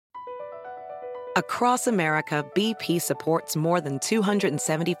Across America, BP supports more than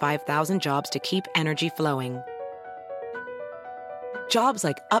 275,000 jobs to keep energy flowing. Jobs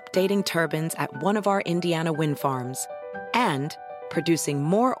like updating turbines at one of our Indiana wind farms and producing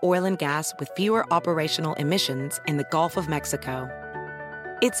more oil and gas with fewer operational emissions in the Gulf of Mexico.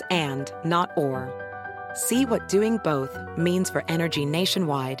 It's and, not or. See what doing both means for energy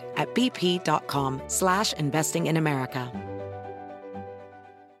nationwide at bp.com/investing in America.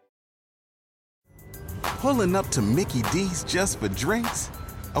 Pulling up to Mickey D's just for drinks?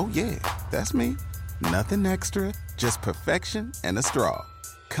 Oh yeah, that's me. Nothing extra, just perfection and a straw.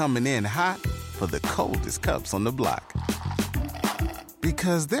 Coming in hot for the coldest cups on the block.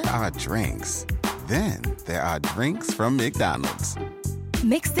 Because there are drinks. Then there are drinks from McDonald's.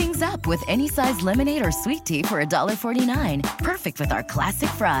 Mix things up with any size lemonade or sweet tea for $1.49. Perfect with our classic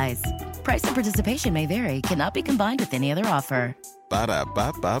fries. Price and participation may vary. Cannot be combined with any other offer.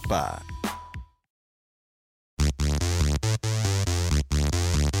 Ba-da-ba-ba-ba.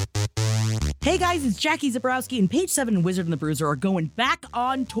 Hey guys, it's Jackie Zabrowski, and Page 7 and Wizard and the Bruiser are going back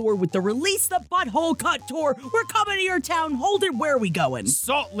on tour with the Release the Butthole Cut Tour. We're coming to your town. Hold it, where are we going?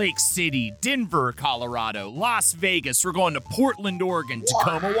 Salt Lake City, Denver, Colorado, Las Vegas. We're going to Portland, Oregon,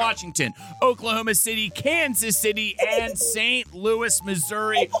 Tacoma, Washington, Oklahoma City, Kansas City, and St. Louis,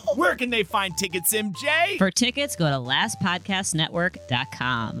 Missouri. Where can they find tickets, MJ? For tickets, go to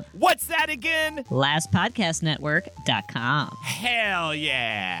lastpodcastnetwork.com. What's that again? Lastpodcastnetwork.com. Hell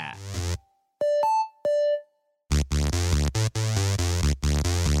yeah.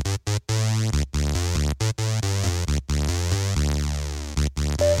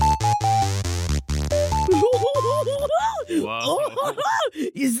 Whoa.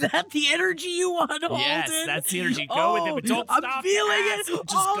 Is that the energy you want, Holden? Yes, that's the energy. Go with it, but don't stop. I'm feeling it. Just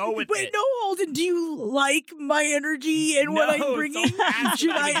go with it. Wait, no, Holden, do you like my energy and what I'm bringing?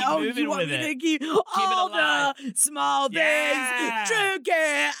 Should I? Oh, you want me to keep all the small things?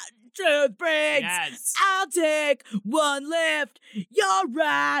 Truth brings. Yes. I'll take one lift. You're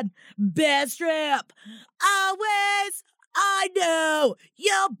right. Best trip. Always. I know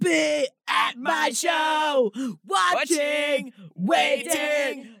you'll be at my show. Watching,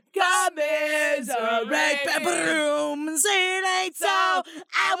 waiting, commiserate. Boom, it ain't so. I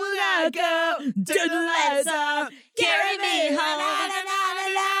will not go to the lesser. Carry me home.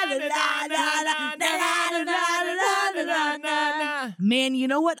 Man, you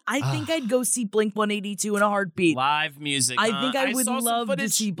know what? I think I'd go see Blink-182 in a heartbeat. Live music. I think I would love to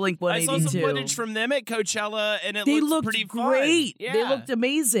see Blink-182. I saw some footage from them at Coachella, and They looked looked pretty great. fun. Yeah. They looked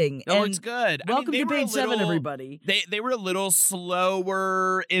amazing. It looks good. Welcome they to were Page 7, everybody. They were a little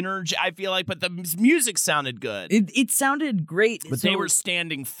slower energy, I feel like, but the music sounded good. It sounded great. But they were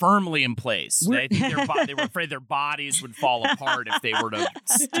standing firmly in place. They were afraid their bodies would fall apart if they were to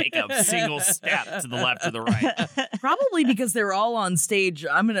take a single step to the left or the right. Probably because they're all on stage,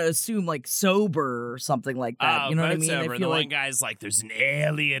 I'm going to assume, like, sober or something like that. You know what I mean? Sober. The one guy's like, there's an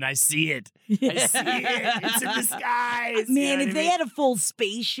alien. I see it. I see it. It's in the skies. Man, if they had a full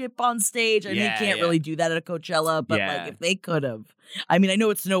spaceship on stage, I mean, you can't really do that at a Coachella, but like if they could have. I mean, I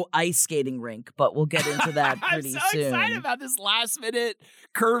know it's no ice skating rink, but we'll get into that pretty soon. I'm so excited about this last-minute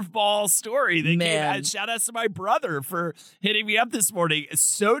curveball story. Shout out to my brother for hitting me up this morning.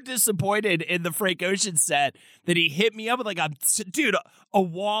 So disappointed in the Frank Ocean set that he hit me up with a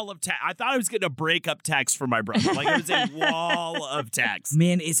wall of text. I thought I was getting a breakup text from my brother. Like, it was a wall of text.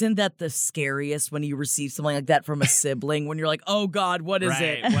 Man, isn't that the scariest when you receive something like that from a sibling? When you're like, oh God, what is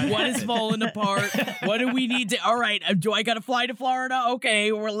it? What is falling apart? What do we need to? All right, do I got to fly to Florida?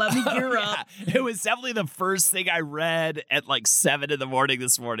 Okay, well, let me gear up. It was definitely the first thing I read at like 7 a.m.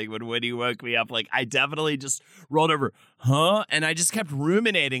 this morning when Woody woke me up. Like, I definitely just rolled over, and I just kept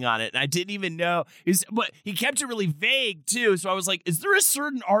ruminating on it, and I didn't even know. But he kept it really vague too. So I was like, is there a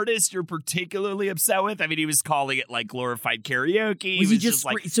certain artist you're particularly upset with? I mean, he was calling it like glorified karaoke. Was he just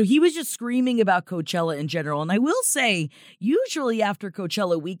like, so he was just screaming about Coachella in general. And I will say, usually after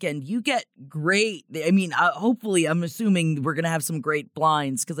Coachella weekend, you get great. I mean, hopefully, I'm assuming we're gonna have some great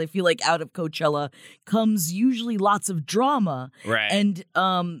blinds, because I feel like out of Coachella comes usually lots of drama. Right. And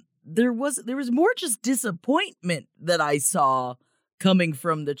there was more just disappointment that I saw coming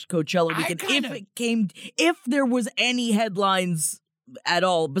from the Coachella weekend. If there was any headlines at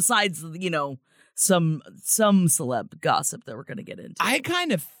all, besides, some celeb gossip that we're going to get into. I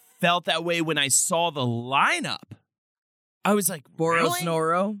kind of felt that way when I saw the lineup. I was like, Boros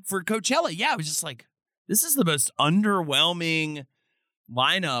Noro? For Coachella, yeah. I was just like, this is the most underwhelming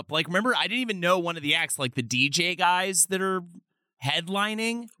lineup. Like, remember, I didn't even know one of the acts, like the DJ guys that are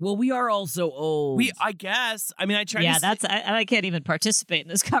headlining. Well, we are also old. I guess. I mean, I tried. Yeah, to I can't even participate in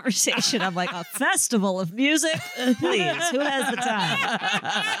this conversation. I'm like, a festival of music, please. Who has the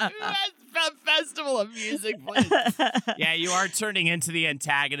time? Who has a festival of music, please? Yeah, you are turning into the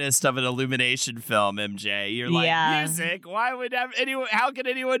antagonist of an Illumination film, MJ. You're like, music? Why would anyone? How can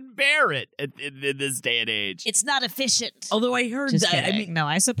anyone bear it in this day and age? It's not efficient. Although I heard Just that. kidding. I mean, no,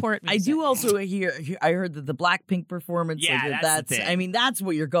 I support music. I do also hear. I heard that the Blackpink performance. Yeah, like, that's the thing. I mean, that's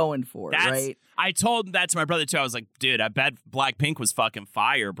what you're going for, right? I told that to my brother too. I was like, dude, I bet Blackpink was fucking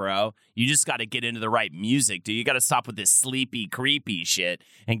fire, bro. You just got to get into the right music, dude. You got to stop with this sleepy, creepy shit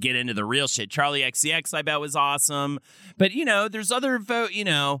and get into the real shit. Charlie XCX, I bet, was awesome. But, there's other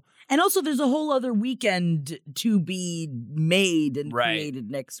And also, there's a whole other weekend to be made and created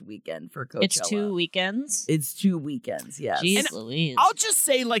next weekend for Coachella. It's 2 weekends? It's 2 weekends, yes. Jeez Louise. I'll just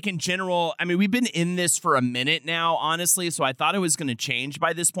say, like, in general, I mean, we've been in this for a minute now, honestly, so I thought it was going to change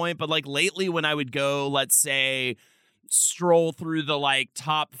by this point. But, like, lately when I would go, let's say, stroll through the, like,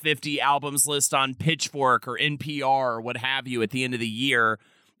 top 50 albums list on Pitchfork or NPR or what have you at the end of the year,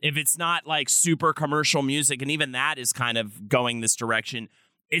 if it's not, like, super commercial music, and even that is kind of going this direction,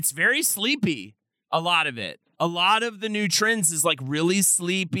 it's very sleepy, a lot of it. A lot of the new trends is like really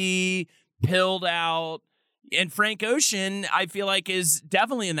sleepy, pilled out. And Frank Ocean, I feel like, is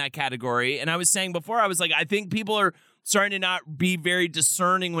definitely in that category. And I was saying before, I was like, I think people are starting to not be very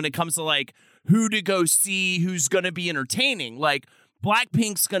discerning when it comes to like who to go see, who's going to be entertaining. Like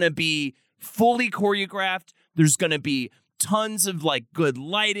Blackpink's going to be fully choreographed. There's going to be tons of like good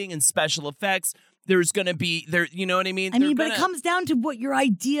lighting and special effects. There's going to be there, you know what I mean? But it comes down to what your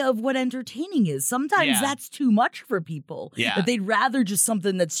idea of what entertaining is. Sometimes that's too much for people. Yeah. That they'd rather just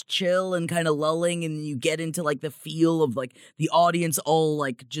something that's chill and kind of lulling, and you get into like the feel of like the audience all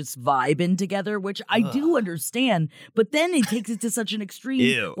like just vibing together, which I do understand. But then it takes it to such an extreme,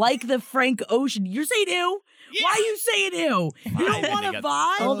 Ew. like the Frank Ocean. You're saying ew? Yeah. Why are you saying ew? You don't want to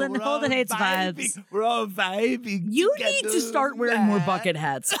vibe? Holden hates vibes. We're all vibing. You need to start wearing more bucket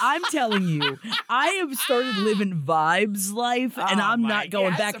hats. I'm telling you. I have started living vibes life, and I'm not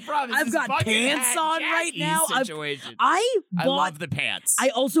going back. I've got pants on right now. I love the pants. I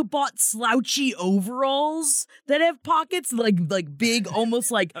also bought slouchy overalls that have pockets, like big,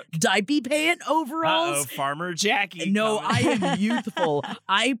 almost like diaper pant overalls. Uh-oh, Farmer Jackie. No, coming. I am youthful.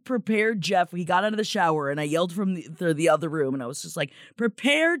 I prepared Jeff. He got out of the shower, and I yelled from the other room, and I was just like,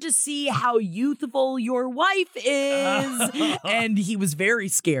 prepare to see how youthful your wife is. And he was very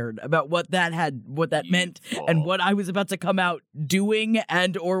scared about what that meant and what I was about to come out doing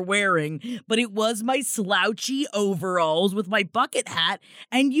and or wearing. But it was my slouchy overalls with my bucket hat,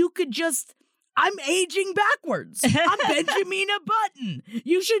 and you could just... I'm aging backwards. I'm Benjamina Button.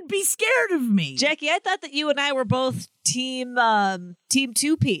 You should be scared of me. Jackie, I thought that you and I were both team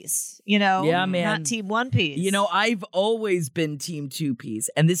 2-piece, Yeah, man. not team 1-piece. I've always been team 2-piece,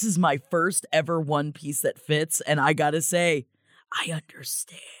 and this is my first ever 1-piece that fits, and I gotta say, I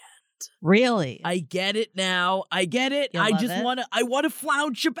understand. Really? I get it now. I get it. You I love just it? want to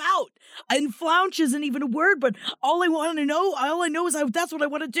flounce about. And flounce isn't even a word, but all I know is that's what I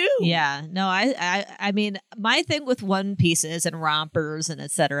want to do. Yeah. No, I mean, my thing with 1-pieces and rompers and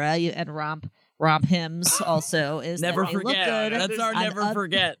etc. And romp hymns also is Never that they forget. Look good That's our on never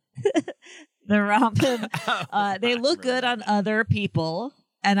forget. The romp hymn. They look good on other people.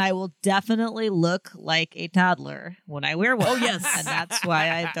 And I will definitely look like a toddler when I wear one. Oh, yes. And that's why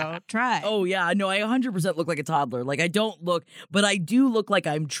I don't try. Oh, yeah. No, I 100% look like a toddler. Like, I don't look, but I do look like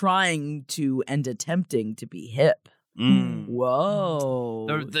I'm trying to and attempting to be hip. Whoa.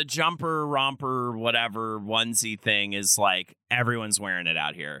 The jumper, romper, whatever onesie thing is like everyone's wearing it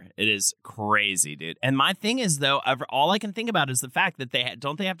out here. It is crazy, dude. And my thing is, though, all I can think about is the fact that they have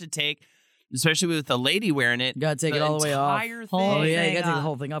to take... Especially with a lady wearing it. You gotta take it all the way off. Thing. Oh, yeah, you gotta take the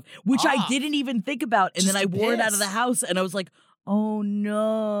whole thing off. Which I didn't even think about. And Just then I wore it out of the piss. house, and I was like, oh,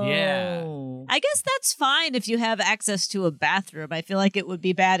 no. Yeah. I guess that's fine if you have access to a bathroom. I feel like it would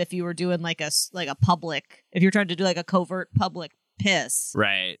be bad if you were doing like a public, if you're trying to do like a covert public piss.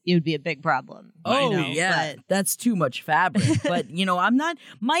 Right. It would be a big problem. Oh, yeah. That's too much fabric. But, I'm not,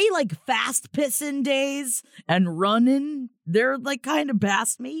 my like fast pissing days and running, they're like kind of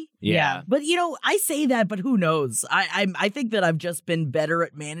past me. Yeah. But, I say that, but who knows? I think that I've just been better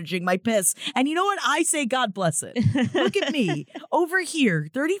at managing my piss. And you know what? I say God bless it. Look at me over here,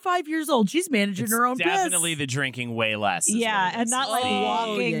 35 years old. She's managing her own piss. Definitely the drinking way less. is Yeah, what it and is. not like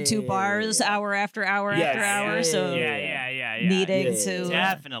walking to bars hour after hour after hour. So Yeah. needing to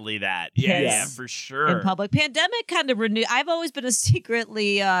Definitely that. Piss Yeah, for sure. in public. Pandemic kind of renewed. I've always been a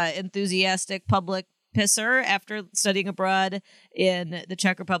secretly enthusiastic public pisser after studying abroad in the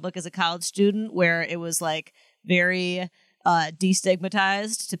Czech Republic as a college student, where it was like very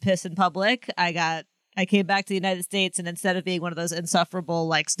destigmatized to piss in public. I came back to the United States, and instead of being one of those insufferable,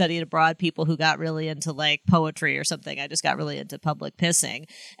 like, studied abroad people who got really into, like, poetry or something, I just got really into public pissing.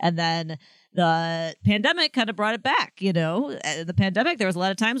 And then the pandemic kind of brought it back, you know? In the pandemic, there was a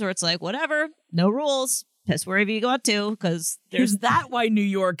lot of times where it's like, whatever, no rules. Piss wherever you want to, because Is that why New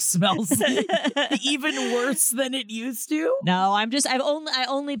York smells even worse than it used to? No, I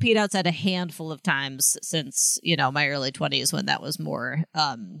only peed outside a handful of times since, you know, my early 20s when that was more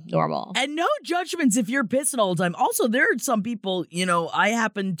normal. And no judgments if you're pissing all the time. Also, there are some people, you know, I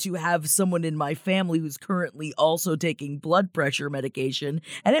happen to have someone in my family who's currently also taking blood pressure medication,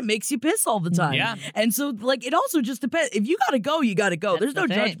 and it makes you piss all the time. Yeah. And so, like, it also just depends. If you gotta go, you gotta go. That's There's no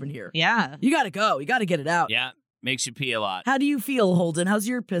the thing. judgment here. Yeah. You gotta go. You gotta get it out. Yeah, makes you pee a lot. How do you feel, Holden? How's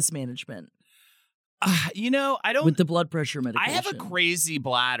your piss management You know, I don't. with the blood pressure I medication? have a crazy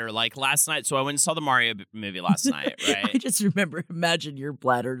bladder. Like last night, so I went and saw the Mario movie last night, I right? just imagine your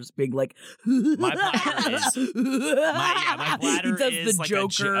bladder just being like. My bladder is my bladder he does is the like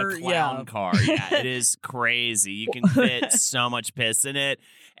Joker, a clown car. Yeah, it is crazy. You can fit so much piss in it,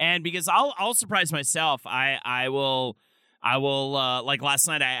 and because I'll surprise myself. I will. Like last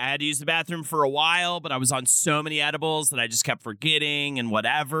night, I had to use the bathroom for a while, but I was on so many edibles that I just kept forgetting and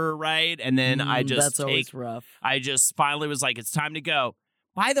whatever, right? And then that's always rough. I just finally was like, it's time to go.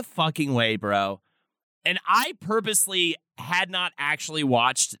 By the fucking way, bro. And I purposely had not actually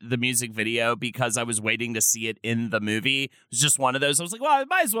watched the music video because I was waiting to see it in the movie. It was just one of those. I was like, well, I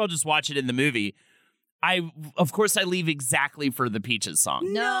might as well just watch it in the movie. Of course, I leave exactly for the Peaches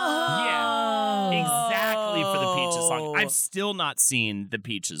song. No. Yeah, exactly for the Peaches song. I've still not seen the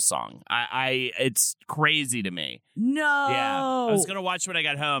Peaches song. It's crazy to me. No. Yeah, I was gonna watch when I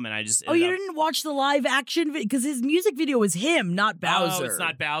got home, and I just Oh, you didn't watch the live action because his music video was him, not Bowser. Oh, it's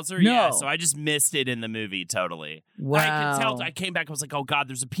not Bowser. No. Yeah, so I just missed it in the movie totally. Wow. I could tell. I came back. I was like, oh god,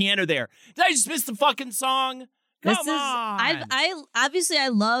 there's a piano there. Did I just miss the fucking song? Come on. I obviously I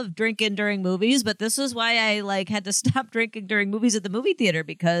love drinking during movies, but this is why I like had to stop drinking during movies at the movie theater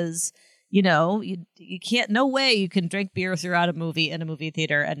because, you know, you can't, no way you can drink beer throughout a movie in a movie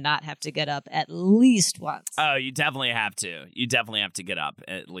theater and not have to get up at least once. Oh, you definitely have to. You definitely have to get up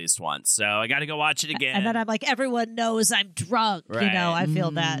at least once. So I got to go watch it again. And then I'm like, everyone knows I'm drunk. Right. You know, I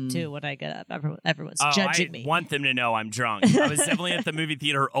feel that too when I get up. Everyone's judging me. I want them to know I'm drunk. I was definitely at the movie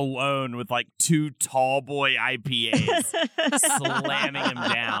theater alone with like 2 tall boy IPAs slamming them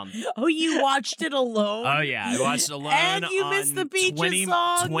down. Oh, you watched it alone? Oh, yeah. I watched it alone. And you on missed the Peaches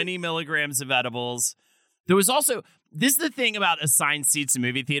song? 20 milligrams of edibles. There was also, this is the thing about assigned seats in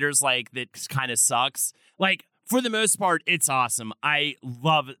movie theaters, like, that kind of sucks. Like, for the most part, it's awesome. I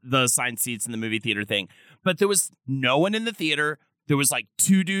love the assigned seats in the movie theater thing. But there was no one in the theater. There was, like,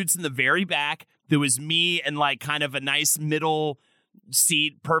 2 dudes in the very back. There was me and, like, kind of a nice middle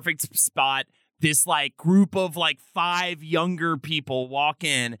seat, perfect spot. This, like, group of, like, 5 younger people walk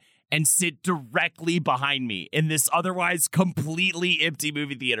in and sit directly behind me in this otherwise completely empty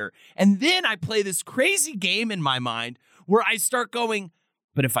movie theater. And then I play this crazy game in my mind where I start going,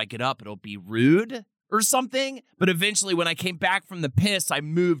 but if I get up, it'll be rude or something. But eventually, when I came back from the piss, I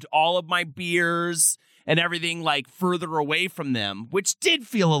moved all of my beers and everything like further away from them, which did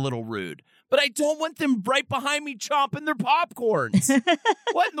feel a little rude. But I don't want them right behind me chomping their popcorns.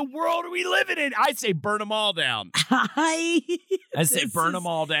 What in the world are we living in? I say burn them all down. I say burn them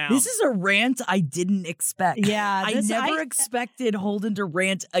all down. This is a rant I didn't expect. Yeah, I never expected Holden to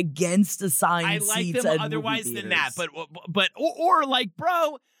rant against assigned I seats. like them at otherwise movie than that. theaters. But or like,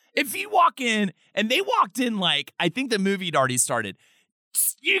 bro, if you walk in and they walked in like, I think the movie had already started.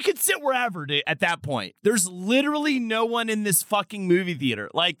 You can sit wherever at that point. There's literally no one in this fucking movie theater.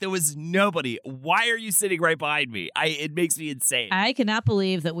 Like, there was nobody. Why are you sitting right behind me? It makes me insane. I cannot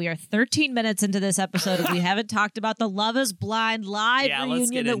believe that we are 13 minutes into this episode and we haven't talked about the Love is Blind live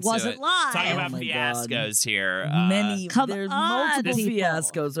reunion that wasn't live. Talking about my fiascos here. There's on, multiple people.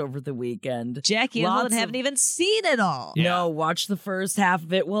 fiascos over the weekend. Jackie and Lots Holden of- haven't even seen it all. Yeah. No, watch the first half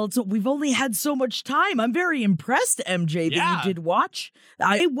of it. Well, we've only had so much time. I'm very impressed, MJ, that Yeah. you did watch.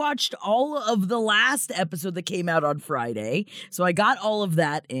 I watched all of the last episode that came out on Friday, so I got all of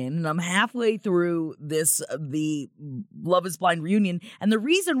that in, and I'm halfway through the Love is Blind reunion. And the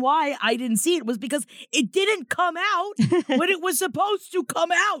reason why I didn't see it was because it didn't come out when it was supposed to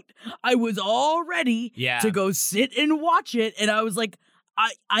come out. I was all ready Yeah. to go sit and watch it, and I was like,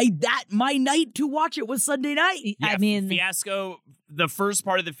 my night to watch it was Sunday night. Yeah, I mean, Fiasco, the first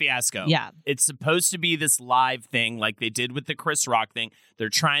part of the Fiasco. Yeah. It's supposed to be this live thing like they did with the Chris Rock thing. They're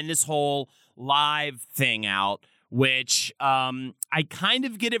trying this whole live thing out, which I kind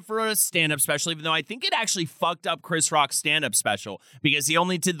of get it for a stand-up special, even though I think it actually fucked up Chris Rock's stand-up special because he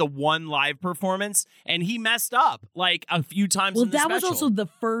only did the one live performance and he messed up like a few times in the special. Well, that was also the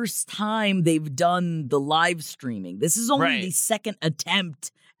first time they've done the live streaming. This is only the second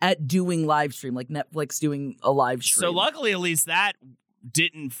attempt at doing live stream, like Netflix doing a live stream. So luckily, at least that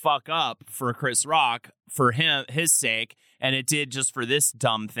didn't fuck up for Chris Rock for his sake, and it did just for this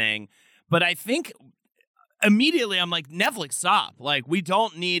dumb thing. But I think immediately I'm like, Netflix, stop. Like, we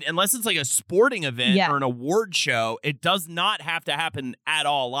don't need, unless it's like a sporting event or an award show, it does not have to happen at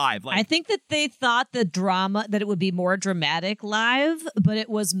all live. Like, I think that they thought that it would be more dramatic live, but it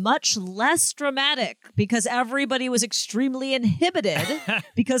was much less dramatic because everybody was extremely inhibited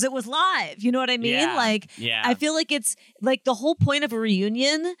because it was live. You know what I mean? Yeah. I feel like it's like the whole point of a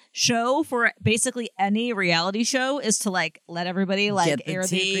reunion show for basically any reality show is to like let everybody like air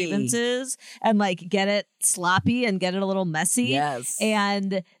their grievances and like get it sloppy and get it a little messy. Yes.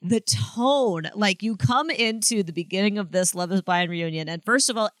 And the tone, like you come into the beginning of this Love is Blind reunion, and first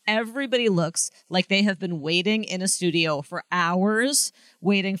of all, everybody looks like they have been waiting in a studio for hours,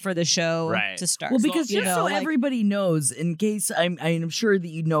 waiting for the show to start. Well, because everybody knows, in case I'm sure that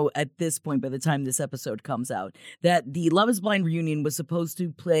you know at this point by the time this episode comes out, that the Love is Blind reunion was supposed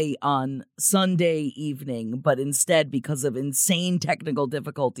to play on Sunday evening, but instead, because of insane technical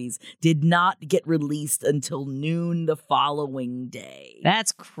difficulties, did not get released until noon the following day.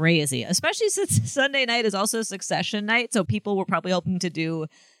 That's crazy, especially since Sunday night is also Succession night, so people were probably hoping to do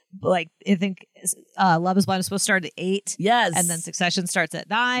like I think Love is Blind is supposed to start at 8. Yes. And then Succession starts at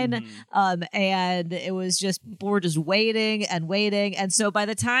 9. And it was just people were just waiting. And so by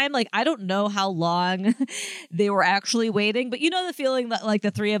the time, like, I don't know how long they were actually waiting, but you know the feeling that like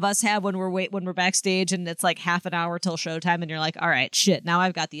the three of us have when we're backstage and it's like half an hour till showtime and you're like, all right, shit, now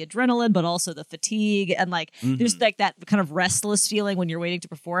I've got the adrenaline, but also the fatigue and like there's like that kind of restless feeling when you're waiting to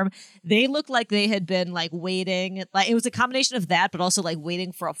perform. They looked like they had been like waiting, like it was a combination of that, but also like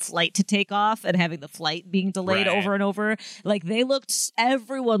waiting for a flight to take off and having the flight being delayed over and over. Like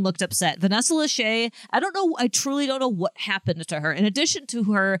everyone looked upset. Vanessa Lachey, I truly don't know what happened to her. In addition to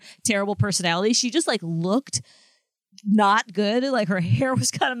her terrible personality, she just like looked not good. Like her hair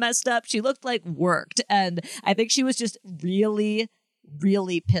was kind of messed up. She looked like worked. And I think she was just really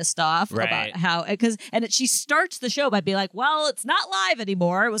pissed off about how, she starts the show by being like, well, it's not live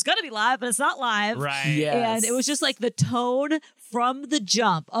anymore. It was going to be live, but it's not live. Right. Yes. And it was just like the tone from the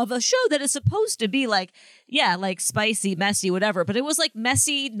jump of a show that is supposed to be like, yeah, like spicy, messy, whatever. But it was like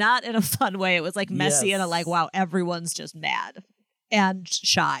messy, not in a fun way. It was like messy in a like, wow, everyone's just mad and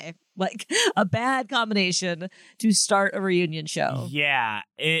shy. Like a bad combination to start a reunion show. Yeah,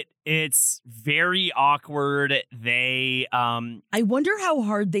 it's very awkward. They I wonder how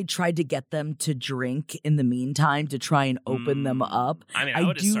hard they tried to get them to drink in the meantime to try and open them up. I mean, I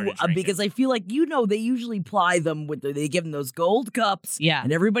would have started drinking. Because I feel like, they usually ply them with they give them those gold cups. Yeah.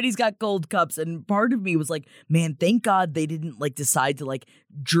 And everybody's got gold cups. And part of me was like, man, thank God they didn't like decide to like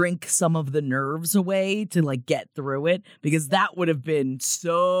drink some of the nerves away to like get through it, because that would have been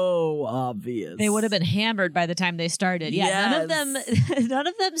so obvious. They would have been hammered by the time they started. Yeah, Yes. none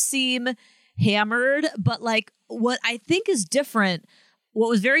of them seem hammered, but like what I think is different, what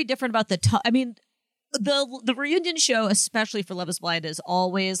was very different about the reunion show, especially for Love is Blind, is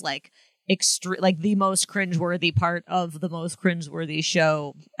always like extreme, like the most cringeworthy part of the most cringeworthy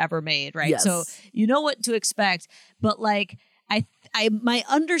show ever made, right? Yes. So you know what to expect, but like my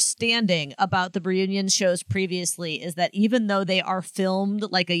understanding about the reunion shows previously is that even though they are filmed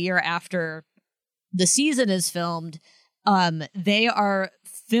like a year after the season is filmed, they are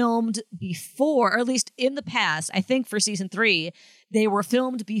filmed before, or at least in the past, I think for season 3, they were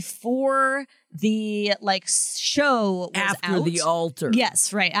filmed before the like show was after out. the altar.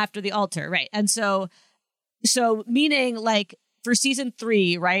 Yes, right, after the altar, right. And so meaning like for season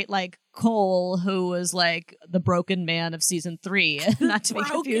 3, right, like Cole, who was like the broken man of season 3, not to be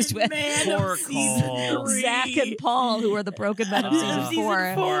confused with Poor Cole. Zach and Paul, who are the broken men of season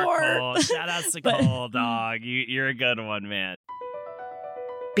 4. Poor Cole. Shout out to Cole, dog. You're a good one, man.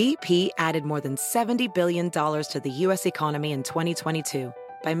 BP added more than $70 billion to the U.S. economy in 2022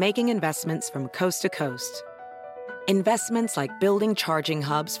 by making investments from coast to coast. Investments like building charging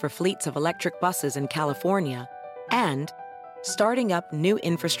hubs for fleets of electric buses in California and starting up new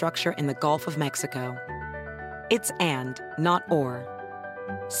infrastructure in the Gulf of Mexico. It's and, not or.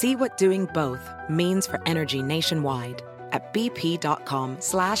 See what doing both means for energy nationwide at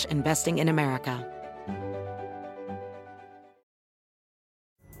bp.com/investing in America.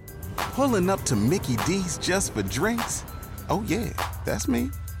 Pulling up to Mickey D's just for drinks? Oh yeah, that's me.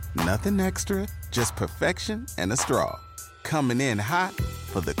 Nothing extra, just perfection and a straw. Coming in hot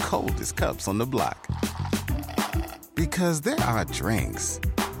for the coldest cups on the block. Because there are drinks.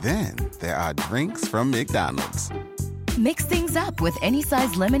 Then there are drinks from McDonald's. Mix things up with any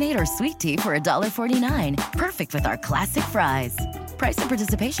size lemonade or sweet tea for $1.49. Perfect with our classic fries. Price and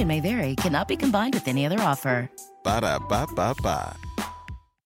participation may vary. Cannot be combined with any other offer. Ba-da-ba-ba-ba.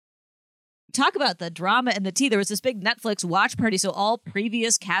 Talk about the drama and the tea. There was this big Netflix watch party, so all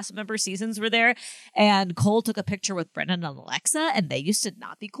previous cast member seasons were there, and Cole took a picture with Brendan and Alexa, and they used to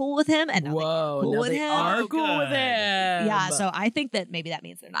not be cool with him, and now Whoa, they're cool now with they him. are cool with him. Yeah, so I think that maybe that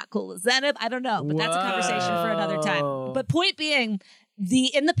means they're not cool with Zenib. I don't know, but that's a conversation for another time. But point being,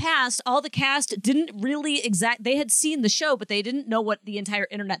 in the past, all the cast didn't really they had seen the show, but they didn't know what the entire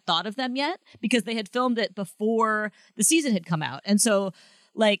internet thought of them yet, because they had filmed it before the season had come out. And so,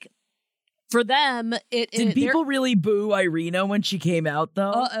 like, for them, did people really boo Irina when she came out,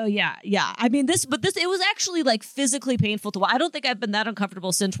 though? Oh yeah. I mean, it was actually like physically painful to watch. I don't think I've been that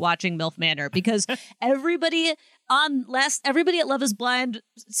uncomfortable since watching MILF Manor, because everybody at Love Is Blind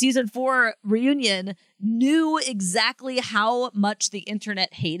season 4 reunion knew exactly how much the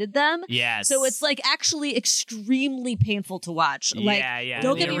internet hated them. Yes. So it's like actually extremely painful to watch. Like,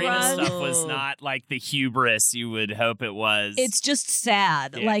 don't get me wrong. The stuff was not like the hubris you would hope it was. It's just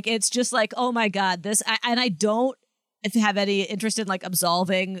sad. Yeah. Like, it's just like, oh my God, and I don't have any interest in like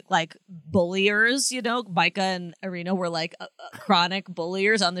absolving like bulliers. You know, Micah and Irina were like chronic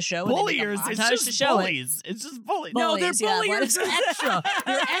bulliers on the show. Bulliers? And it's just to show bullies. It's just bullies. No, they're yeah, bulliers extra.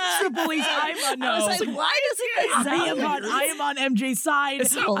 They're extra bullies. I was like, why does it I am on MJ's side.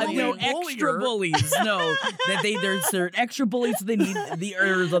 No extra bullies. No, they're certain extra bullies, so they need the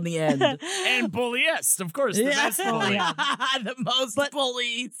ers on the end. And bulliest, of course, the best bully. The most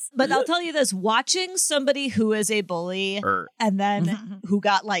bullies. But I'll tell you this: watching somebody who is a bully and then who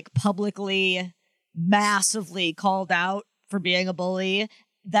got like publicly, massively called out for being a bully,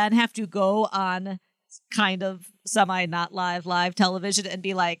 then have to go on kind of semi not live television and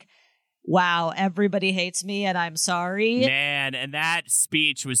be like, wow, everybody hates me and I'm sorry. Man, and that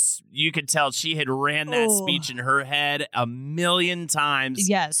speech was, you could tell she had ran that speech in her head a million times.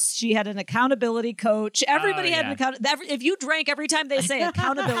 Yes, she had an accountability coach. Everybody had an accountability. If you drank every time they say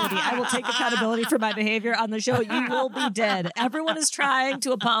accountability, I will take accountability for my behavior on the show, you will be dead. Everyone is trying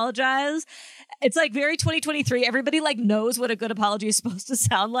to apologize. It's like very 2023. Everybody like knows what a good apology is supposed to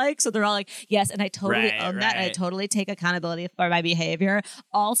sound like. So they're all like, yes, and I totally own that. And I totally take accountability for my behavior.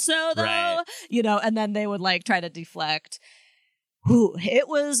 Also, though, you know, and then they would like try to deflect. Ooh, it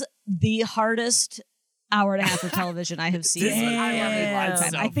was the hardest hour and a half of television I have seen.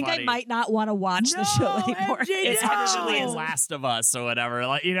 I think I might not want to watch the show anymore. It's actually Last of Us or whatever.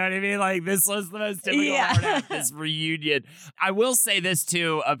 Like, you know what I mean? Like, this was the most typical hour and a half, this reunion. I will say this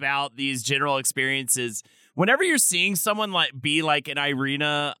too about these general experiences. Whenever you're seeing someone like be like an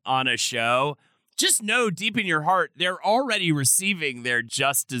Irina on a show, just know deep in your heart they're already receiving their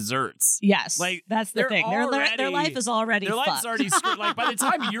just desserts. Yes, like that's the thing. Their life is already their life's already screwed. Like by the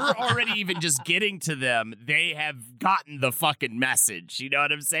time you're already even just getting to them, they have gotten the fucking message. You know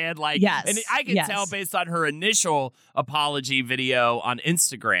what I'm saying? Like, yes, and I can tell based on her initial apology video on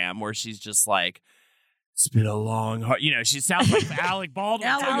Instagram where she's just like, it's been a long, hard, you know, she sounds like Alec Baldwin.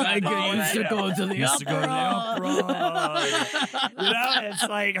 I used to go to the opera. You know, it's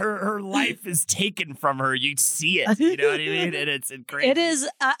like her life is taken from her. You see it. You know what I mean? And it's crazy. It is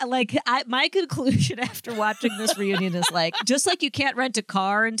my conclusion after watching this reunion is like, just like you can't rent a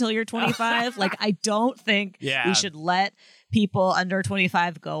car until you're 25. Like, I don't think we should let people under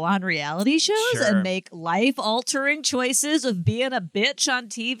 25 go on reality shows and make life-altering choices of being a bitch on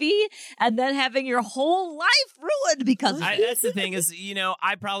TV and then having your whole life ruined because of it. That's the thing is, you know,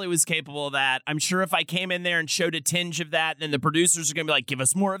 I probably was capable of that. I'm sure if I came in there and showed a tinge of that, then the producers are going to be like, give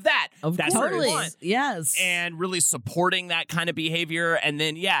us more of that. That's what we want. Yes. And really supporting that kind of behavior. And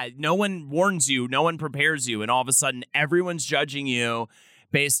then, no one warns you. No one prepares you. And all of a sudden, everyone's judging you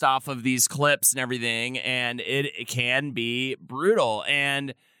based off of these clips and everything, and it can be brutal.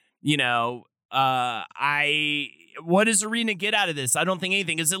 And, you know, what does Irina get out of this? I don't think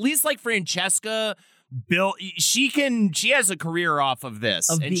anything. Because at least like Francesca built, she has a career off of this.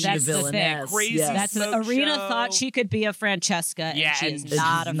 Of and being a villainess. Crazy. That's Irina thought she could be a Francesca, and she is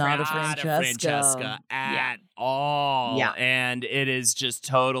not a Francesca at all. Yeah. And it is just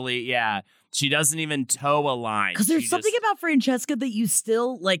totally, She doesn't even toe a line. Because there's something about Francesca that you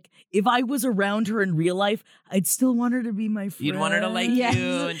still, like, if I was around her in real life, I'd still want her to be my friend. You'd want her to like you.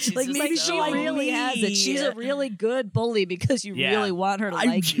 And she's like, just maybe She she'll like really has it. She's a really good bully because you Yeah. really want her to I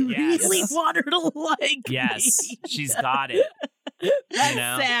like you. really Yes. want her to like Yes, me. she's got it. That's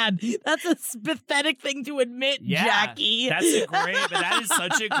know? sad. That's a pathetic thing to admit, Yeah, Jackie. that is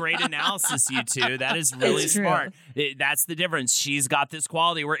such a great analysis, you two. That is really It's true. smart. That's the difference. She's got this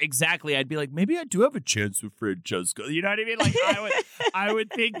quality where exactly I'd be like, maybe I do have a chance with Francesca. You know what I mean? Like I would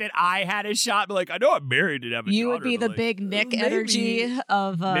think that I had a shot. But like, I know I'm married and have a You would daughter, be but, the like, big Nick maybe. energy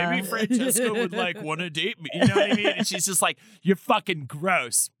of maybe Francesca would like want to date me. You know what I mean? And she's just like, you're fucking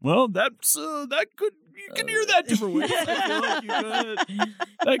gross. Well, that's that could. You can hear that different ways. I feel like you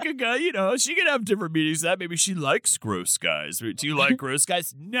could. I could go, you know, she could have different meanings. That maybe she likes gross guys. Do you like gross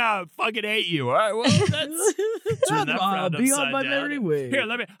guys? No, I fucking hate you. All right, well, that's turn that frown be on upside my down. merry way. Here,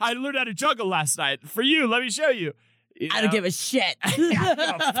 I learned how to juggle last night. For you, let me show you. You I don't know? give a shit.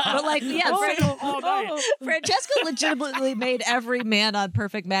 But like, yeah, all night. Francesca legitimately made every man on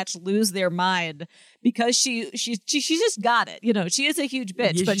Perfect Match lose their mind because she just got it. You know, she is a huge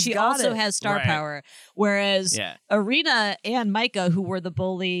bitch, Yeah, but she's she got also it. has star Right. power. Whereas Yeah. Arena and Micah, who were the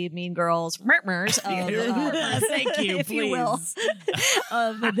bully mean girls, murmurs of Thank you, if you will, please.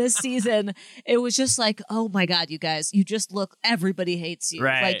 of this season, it was just like, oh my god, you guys, you just look. Everybody hates you.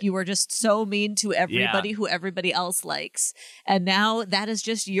 Right. Like you were just so mean to everybody who everybody else likes, and now that is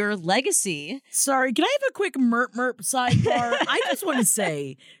just your legacy. Sorry, can I have a quick merp sidebar? I just want to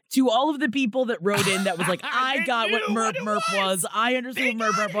say to all of the people that wrote in that was like, I You got what knew merp what it merp was. I understood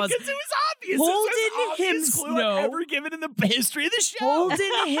what merp merp was. Because it was obvious. Holden It's the most obvious clue no. I've ever given in the history of the show.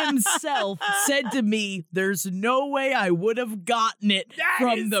 Holden himself said to me, there's no way I would have gotten it That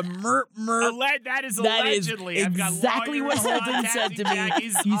from is the merp merp. That is That is allegedly. I've got exactly what lawyers Holden said to contacting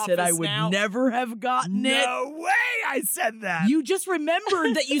me. Jackie's He said I office would now. never have gotten it. No way I said that. You just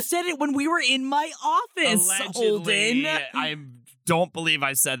remembered that you said it when we were in my office, Allegedly, Holden. I don't believe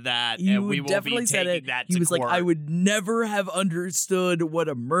I said that, You and we will definitely be said taking it. that He to was court. like, I would never have understood what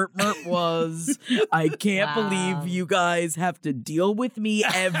a merp was. I can't Wow. believe you guys have to deal with me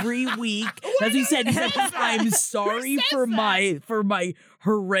every week. As he said, I'm sorry for my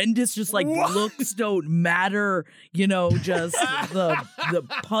horrendous, just like What? looks don't matter. You know, just the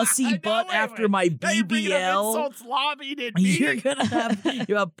pussy butt after my Now you're bringing up BBL. insults lobbied at me. You're gonna have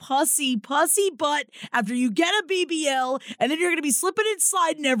a pussy butt after you get a BBL, and then you're gonna be slipping and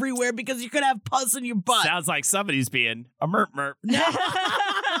sliding everywhere because you're gonna have pus in your butt. Sounds like somebody's being a merp.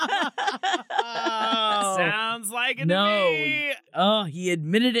 Oh. Sounds like it No. to me. Oh, he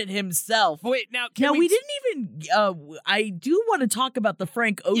admitted it himself. Wait, now can Now we didn't even. I do want to talk about the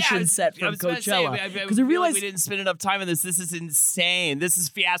Frank Ocean set from Coachella because I realized we didn't spend enough time on this. This is insane. This is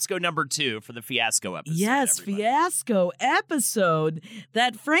fiasco number 2 for the fiasco episode. yes, everybody. fiasco episode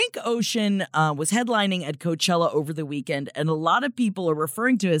that Frank Ocean was headlining at Coachella over the weekend, and a lot of people are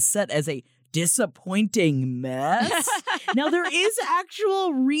referring to his set as a disappointing mess. Now there is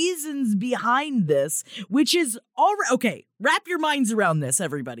actual reasons behind this, which is all right. Okay, wrap your minds around this,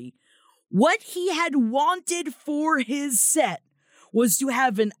 everybody. What he had wanted for his set was to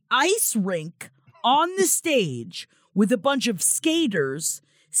have an ice rink on the stage with a bunch of skaters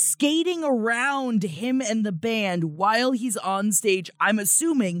skating around him and the band while he's on stage, I'm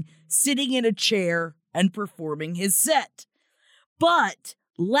assuming sitting in a chair and performing his set. But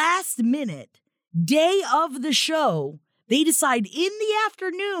last minute, day of the show, they decide in the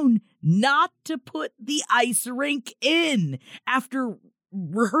afternoon not to put the ice rink in after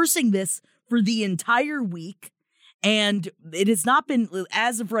rehearsing this for the entire week. And it has not been,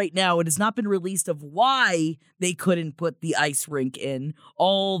 as of right now, it has not been released of why they couldn't put the ice rink in.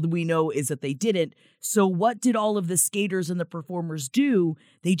 All we know is that they didn't. So what did all of the skaters and the performers do?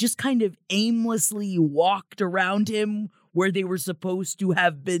 They just kind of aimlessly walked around him where they were supposed to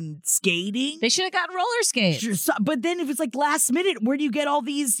have been skating. They should have gotten roller skates. Sure, but then if it's like last minute, where do you get all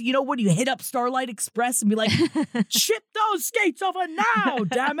these, what do you hit up Starlight Express and be like, ship those skates over now,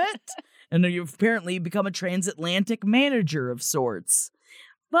 damn it. And then you've apparently become a transatlantic manager of sorts.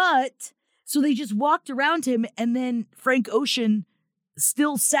 But, so they just walked around him, and then Frank Ocean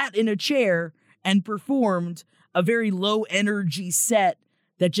still sat in a chair and performed a very low energy set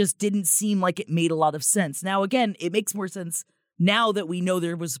that just didn't seem like it made a lot of sense. Now, again, it makes more sense now that we know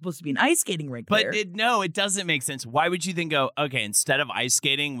there was supposed to be an ice skating rink there. But no, it doesn't make sense. Why would you then go, okay, instead of ice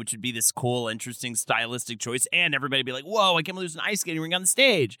skating, which would be this cool, interesting, stylistic choice, and everybody be like, whoa, I can't believe there's an ice skating rink on the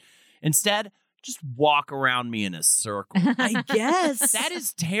stage. Instead, just walk around me in a circle. I guess. That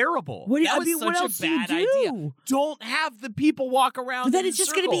is terrible. What, that I was mean, such what else a bad do you do? idea. Don't have the people walk around. But then in it's a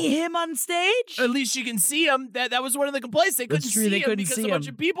just going to circle. be him on stage? At least you can see him. That was one of the complaints. They couldn't That's true, see they him couldn't because see a bunch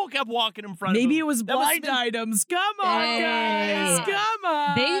him. of people kept walking in front of him. Maybe it was That must blind have items. Come on, guys. Hey. Come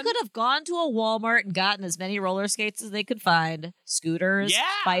on. They could have gone to a Walmart and gotten as many roller skates as they could find, scooters, Yeah,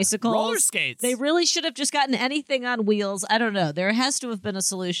 bicycles, roller skates. They really should have just gotten anything on wheels. I don't know. There has to have been a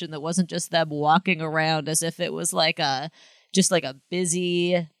solution that wasn't just them walking around as if it was like a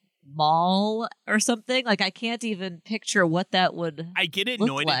busy mall or something. Like, I can't even picture what that would I get look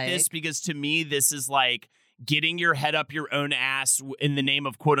annoyed at like. this because to me, this is like getting your head up your own ass in the name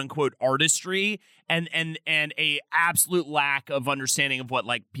of quote unquote artistry and a absolute lack of understanding of what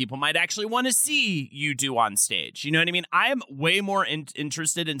like people might actually want to see you do on stage. You know what I mean? I am way more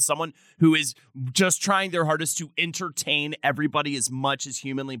interested in someone who is just trying their hardest to entertain everybody as much as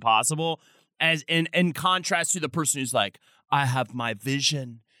humanly possible, as in contrast to the person who's like, I have my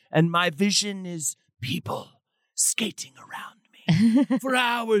vision, and my vision is people skating around me. For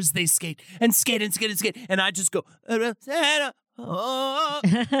hours they skate and skate and skate and skate, and I just go.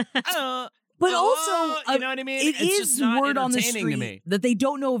 But also, you know what I mean? It It's is just not word on the entertaining to street me. that they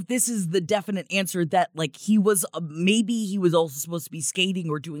don't know if this is the definite answer. That like he was maybe he was also supposed to be skating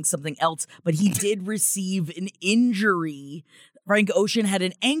or doing something else, but he did receive an injury. Frank Ocean had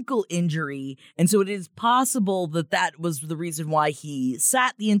an ankle injury, and so it is possible that that was the reason why he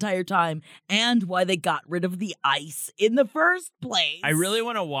sat the entire time and why they got rid of the ice in the first place. I really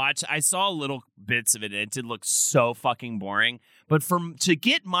want to watch. I saw little bits of it, and it did look so fucking boring. But to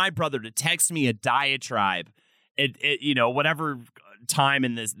get my brother to text me a diatribe at whatever time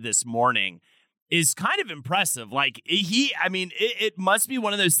in this morning is kind of impressive. Like it must be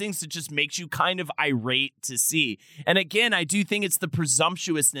one of those things that just makes you kind of irate to see. And again, I do think it's the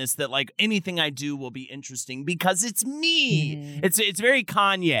presumptuousness that like anything I do will be interesting because it's me. Mm-hmm. It's very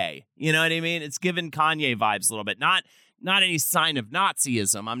Kanye. You know what I mean? It's given Kanye vibes a little bit. Not any sign of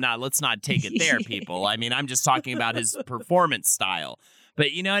Nazism. Let's not take it there, people. I mean, I'm just talking about his performance style.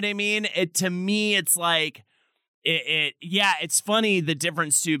 But you know what I mean? To me, it's like, it's funny the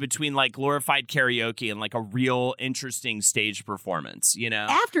difference too between like glorified karaoke and like a real interesting stage performance, you know?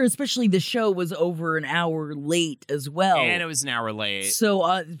 After especially the show was over an hour late as well. And it was an hour late.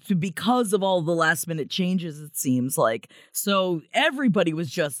 So because of all the last minute changes, it seems like, so everybody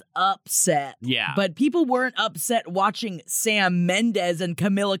was just upset. Yeah. But people weren't upset watching Sam Mendes and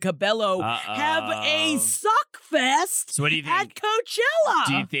Camila Cabello have a suck fest So what do you think? at Coachella.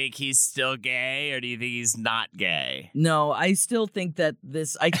 Do you think he's still gay or do you think he's not gay? No, I still think that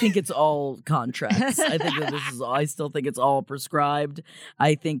I think it's all contracts. I think that I still think it's all prescribed.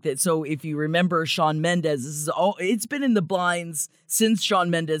 I think that, so if you remember Shawn Mendes, it's been in the blinds since Shawn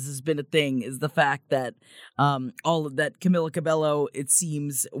Mendes has been a thing, is the fact that all of that Camila Cabello, it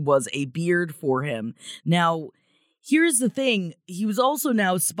seems, was a beard for him. Now, here's the thing. He was also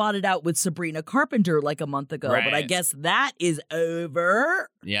now spotted out with Sabrina Carpenter like a month ago, Right. but I guess that is over.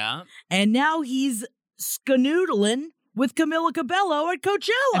 Yeah. And now he's skanoodling with Camila Cabello at Coachella.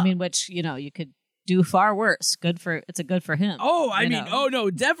 I mean, which, you could do far worse. It's good for him. Oh, you know? oh no,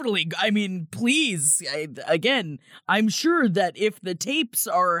 definitely. I mean, please. Again, I'm sure that if the tapes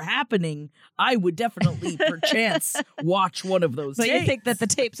are happening, I would definitely, perchance, watch one of those But tapes. you think that the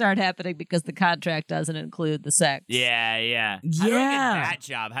tapes aren't happening because the contract doesn't include the sex. Yeah. How do I get that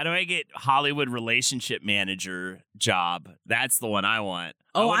job? How do I get Hollywood relationship manager job? That's the one I want.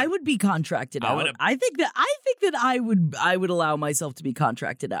 Oh, I would be contracted out. I think that I would allow myself to be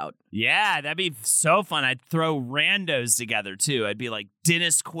contracted out. Yeah, that'd be so fun. I'd throw randos together too. I'd be like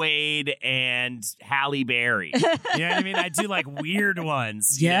Dennis Quaid and Halle Berry. You know what I mean? I'd do like weird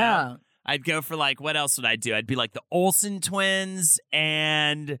ones. you know? I'd go for like, what else would I do? I'd be like the Olsen twins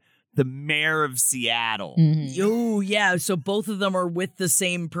and the mayor of Seattle. Mm-hmm. Oh, yeah. So both of them are with the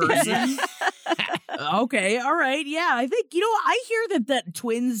same person. Okay, all right. Yeah, I think, I hear that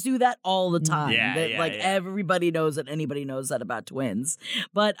twins do that all the time. Yeah, that, yeah. everybody knows that, anybody knows that about twins.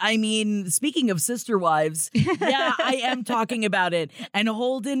 But I mean, speaking of sister wives, yeah, I am talking about it. And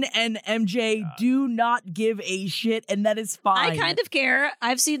Holden and MJ do not give a shit, and that is fine. I kind of care.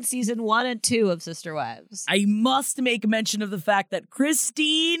 I've seen season 1 and 2 of Sister Wives. I must make mention of the fact that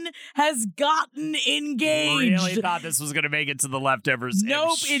Christine has gotten engaged. Really thought this was going to make it to the leftovers.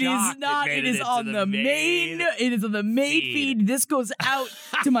 Nope, it is not. It is on the main. It is on the main feed. This goes out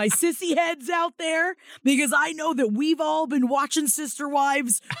to my sissy heads out there because I know that we've all been watching Sister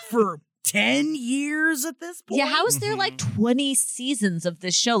Wives for 10 years at this point. Yeah, how is there like 20 seasons of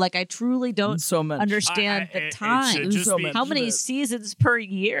this show? Like, I truly don't So much. understand the time. It should just be, How many seasons per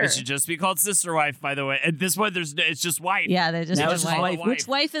year? It should just be called Sister Wife, by the way. At this point, it's just wife. Yeah, they just Now one it's wife. wife. Which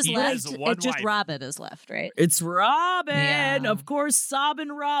wife is He left? has one It's just wife. Robin is left, right? It's Robin. Yeah. Of course,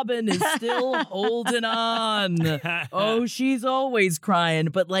 Sobbin' Robin is still holding on. Oh, she's always crying.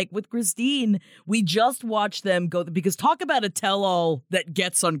 But like with Christine, we just watched them go, because talk about a tell-all that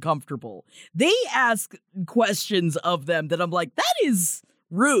gets uncomfortable. They ask questions of them that I'm like, that is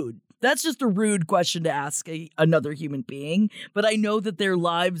rude. That's just a rude question to ask another human being. But I know that their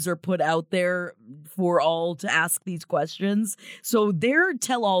lives are put out there for all to ask these questions. So their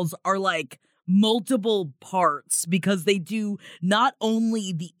tell-alls are like multiple parts, because they do not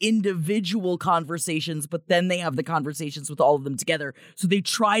only the individual conversations, but then they have the conversations with all of them together. So they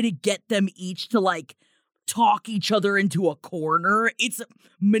try to get them each to like talk each other into a corner. It's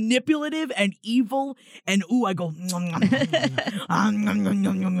manipulative and evil. And ooh, I go,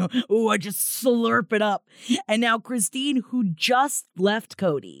 ooh, I just slurp it up. And now Christine, who just left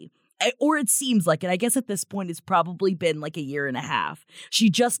Cody, or it seems like it, I guess at this point it's probably been like a year and a half. She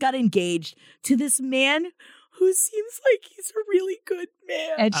just got engaged to this man who seems like he's a really good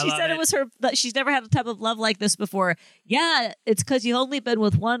man. And she said it was her, she's never had a type of love like this before. Yeah, it's because you've only been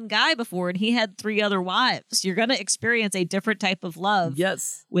with one guy before and he had 3 other wives. You're going to experience a different type of love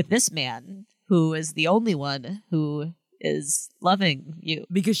with this man who is the only one who is loving you.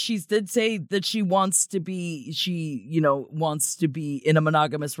 Because she did say that she wants to be in a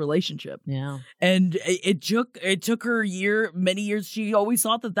monogamous relationship. Yeah. And it took her many years. She always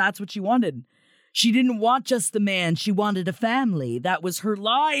thought that that's what she wanted. She didn't want just the man. She wanted a family. That was her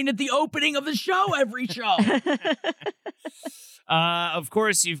line at the opening of the show, every show. Of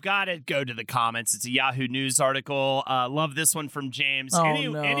course, you've got to go to the comments. It's a Yahoo News article. Love this one from James. Oh,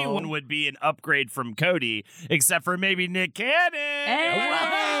 Anyone would be an upgrade from Cody, except for maybe Nick Cannon.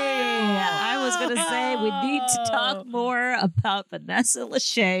 Hey! I was going to say we need to talk more about Vanessa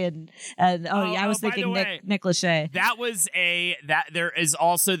Lachey and I was thinking Nick Lachey. There is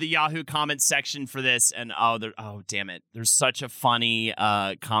also the Yahoo comments section for this, and damn it, there's such a funny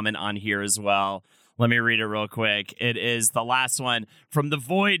comment on here as well. Let me read it real quick. It is the last one from the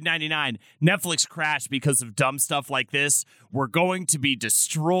Void 99. Netflix crashed because of dumb stuff like this. We're going to be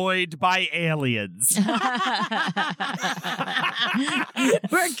destroyed by aliens. We're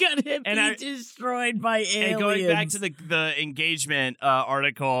going to be destroyed by aliens. And going back to the engagement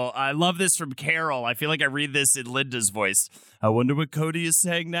article, I love this from Carol. I feel like I read this in Linda's voice. I wonder what Cody is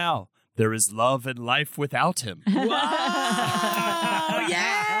saying now. There is love and life without him. Whoa,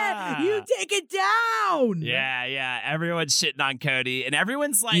 yeah. You take it down. Yeah. Everyone's shitting on Cody, and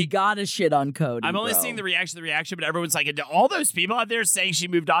everyone's like, you gotta shit on Cody. I'm only seeing the reaction, but everyone's like, all those people out there saying she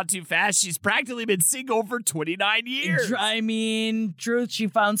moved on too fast. She's practically been single for 29 years. I mean, truth, she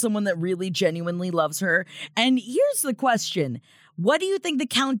found someone that really genuinely loves her. And here's the question. What do you think the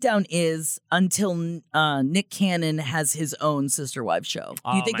countdown is until Nick Cannon has his own Sister Wives show?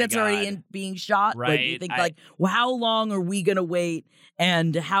 Do you think that's already being shot? Right. Like, do you think how long are we going to wait,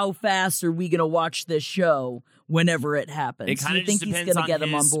 and how fast are we going to watch this show whenever it happens? It kind of just depends on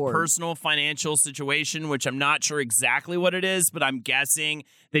his personal financial situation, which I'm not sure exactly what it is, but I'm guessing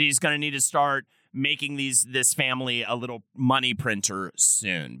that he's going to need to start making this family a little money printer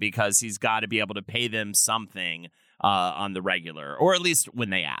soon, because he's got to be able to pay them something on the regular, or at least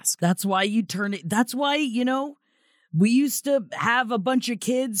when they ask. That's why that's why, we used to have a bunch of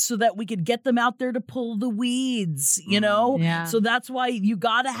kids so that we could get them out there to pull the weeds, Yeah. So that's why you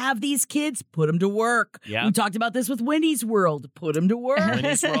got to have these kids, put them to work. Yeah. We talked about this with Winnie's World, put them to work.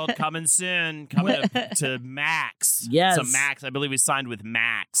 Winnie's World coming soon, coming to Max. Yes. So Max, I believe we signed with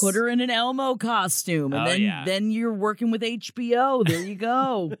Max. Put her in an Elmo costume, and then you're working with HBO. There you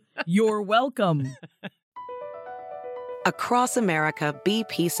go. You're welcome. Across America,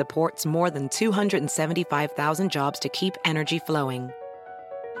 BP supports more than 275,000 jobs to keep energy flowing.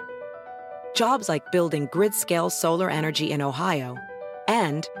 Jobs like building grid-scale solar energy in Ohio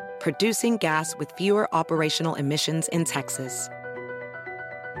and producing gas with fewer operational emissions in Texas.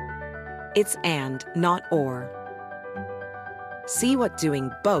 It's and, not or. See what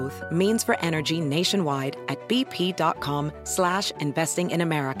doing both means for energy nationwide at bp.com/investing in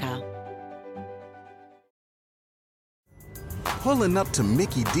America. Pulling up to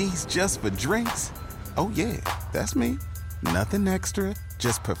Mickey D's just for drinks? Oh yeah, that's me. Nothing extra,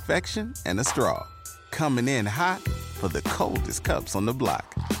 just perfection and a straw. Coming in hot for the coldest cups on the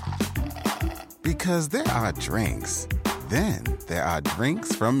block. Because there are drinks. Then there are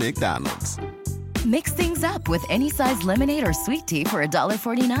drinks from McDonald's. Mix things up with any size lemonade or sweet tea for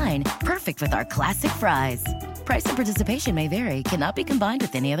 $1.49. Perfect with our classic fries. Price and participation may vary. Cannot be combined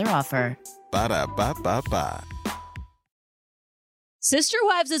with any other offer. Ba-da-ba-ba-ba. Sister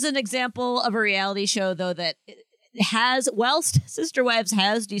Wives is an example of a reality show, though, that whilst Sister Wives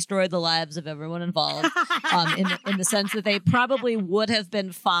has destroyed the lives of everyone involved, in the sense that they probably would have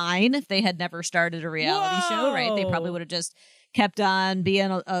been fine if they had never started a reality show, right? They probably would have just kept on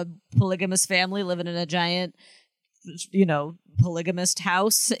being a polygamous family living in a giant, polygamist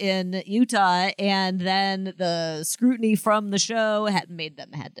house in Utah, and then the scrutiny from the show had made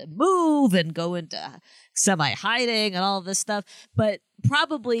them had to move and go into semi-hiding and all of this stuff. But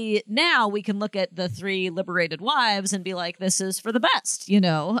probably now we can look at the 3 liberated wives and be like, this is for the best,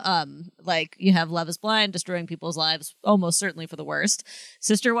 like you have Love is Blind destroying people's lives, almost certainly for the worst.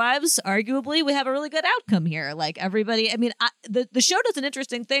 Sister Wives, arguably, we have a really good outcome here. Like everybody, I mean, the show does an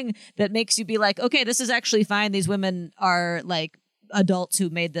interesting thing that makes you be like, okay, this is actually fine. These women are like adults who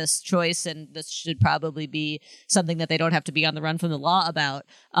made this choice, and this should probably be something that they don't have to be on the run from the law about.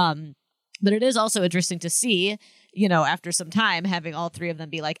 But it is also interesting to see, after some time, having all 3 of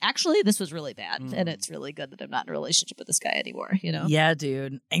them be like, actually, this was really bad. And it's really good that I'm not in a relationship with this guy anymore, Yeah,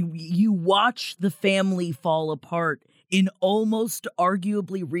 dude. And you watch the family fall apart in almost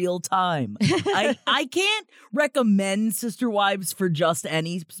arguably real time. I can't recommend Sister Wives for just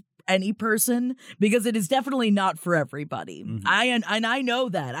any person, because it is definitely not for everybody. I know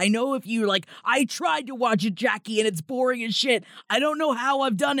that. I know if you're like, I tried to watch it, Jackie, and it's boring as shit. I don't know how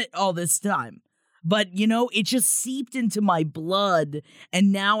I've done it all this time. But, it just seeped into my blood,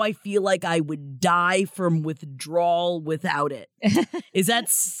 and now I feel like I would die from withdrawal without it. Is that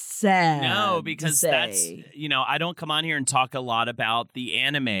sad? No, because that's, I don't come on here and talk a lot about the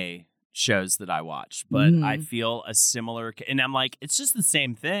anime shows that I watch, but I feel a similar, and I'm like, it's just the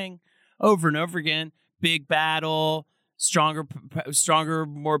same thing over and over again. Big battle, stronger,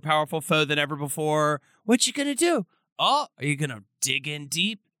 more powerful foe than ever before. What you gonna do? Oh, are you gonna dig in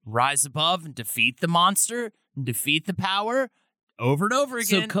deep, rise above, and defeat the monster, and defeat the power over and over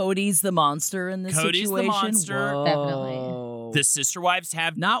again? So Cody's the monster in this situation? Cody's the monster. Whoa. Definitely. The Sister Wives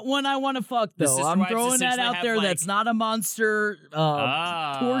have... Not one I want to fuck, though. I'm throwing that out there. That's not a monster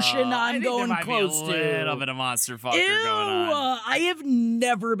portion I'm going close to. A little bit of monster fucker going on. I have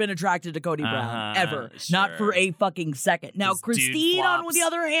never been attracted to Cody Brown, ever. Sure. Not for a fucking second. Now, This Christine, on the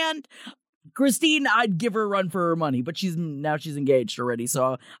other hand... Christine, I'd give her a run for her money, but she's engaged already,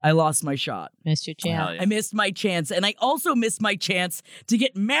 so I lost my shot. Missed your chance. I missed my chance, and I also missed my chance to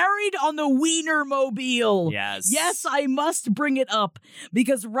get married on the Wienermobile. Yes, I must bring it up,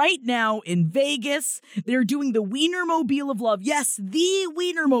 because right now in Vegas, they're doing the Wienermobile of Love. Yes, the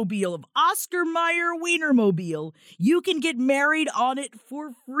Wienermobile of Oscar Mayer Wienermobile. You can get married on it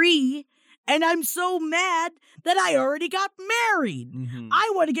for free. And I'm so mad that I already got married.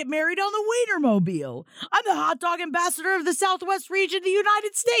 I want to get married on the Wienermobile. I'm the hot dog ambassador of the Southwest region of the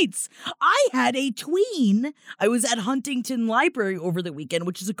United States. I had a tween. I was at Huntington Library over the weekend,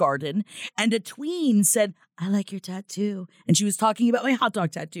 which is a garden, and a tween said, I like your tattoo. And she was talking about my hot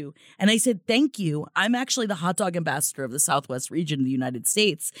dog tattoo. And I said, thank you. I'm actually the hot dog ambassador of the Southwest region of the United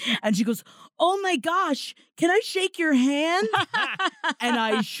States. And she goes, oh my gosh, can I shake your hand? And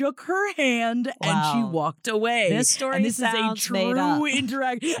I shook her hand, and she walked away. This story and this sounds is a made up. true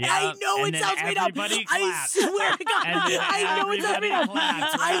interaction. Yeah. I know And it then sounds made up. everybody I clapped. swear to God. And then I know it sounds made up. everybody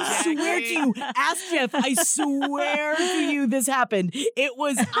clapped, I right, swear to Jackie? you. Ask Jeff. I swear to you this happened. It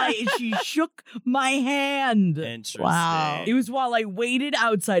was, she shook my hand. Interesting. Wow. It was while I waited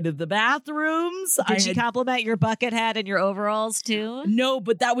outside of the bathrooms. Did she compliment your bucket hat and your overalls too? No,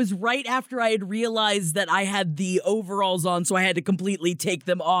 but that was right after I had realized that I had the overalls on, so I had to completely take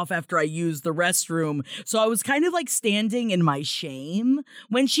them off after I used the restroom. So I was kind of like standing in my shame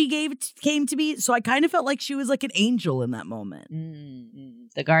when she came to me. So I kind of felt like she was like an angel in that moment.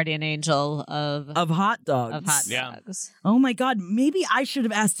 The guardian angel of hot dogs. Of hot Yeah. dogs. Oh my God, maybe I should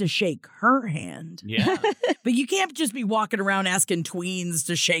have asked to shake her hand. Yeah. But you can't just be walking around asking tweens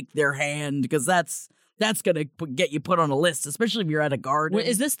to shake their hand, because that's going to get you put on a list, especially if you're at a garden.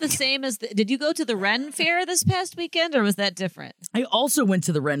 Is this the same as did you go to the Ren Fair this past weekend, or was that different? I also went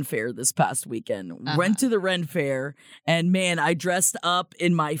to the Ren Fair this past weekend. Went to the Ren Fair, and man, I dressed up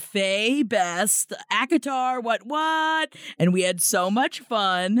in my Faye best, Akatar, what, and we had so much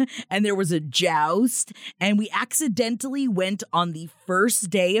fun, and there was a joust, and we accidentally went on the first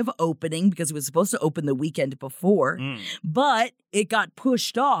day of opening, because it was supposed to open the weekend before, but it got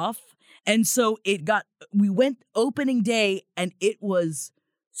pushed off. And so we went opening day, and it was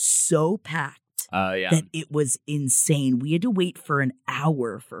so packed. that it was insane. We had to wait for an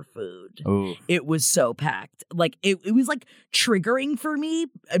hour for food. Ooh. It was so packed. Like it was like triggering for me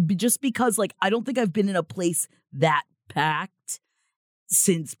just because like I don't think I've been in a place that packed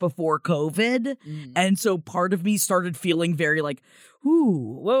since before COVID. And so part of me started feeling very like,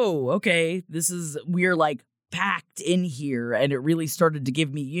 ooh, whoa, okay, we're like packed in here, and it really started to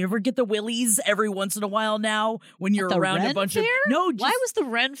give me. You ever get the willies every once in a while now when you're around a bunch of Why was the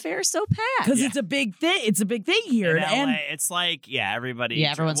Ren Fair so packed? Because it's a big thing. It's a big thing here, in and LA, it's like everybody.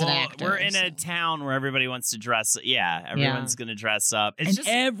 Yeah, everyone's an actor. We're in a town where everybody wants to dress. Yeah, everyone's gonna dress up. It's and just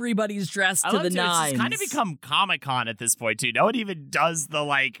everybody's dressed to the nines. It's kind of become Comic-Con at this point too. No one even does the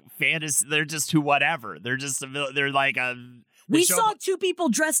like fantasy. They're just whatever. They're like a. We saw two people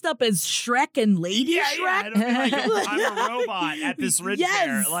dressed up as Shrek and Lady Shrek. Yeah, it'll be like I'm a robot at this Ren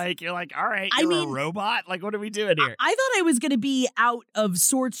Fair. Like you're like, all right, you're a robot. Like, what are we doing here? I thought I was going to be out of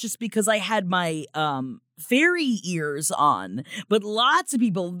sorts just because I had my fairy ears on, but lots of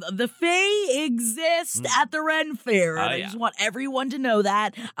people, the Fae exist at the Ren Fair, and I just want everyone to know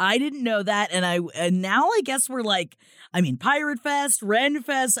that. I didn't know that, and now I guess we're like, Pirate Fest, Ren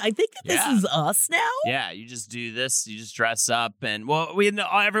Fest. I think that this is us now. Yeah, you just do this. You just dress up, and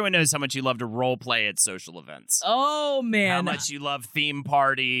everyone knows how much you love to role play at social events. Oh man, how much you love theme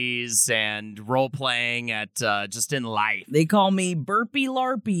parties and role playing at just in life. They call me Burpy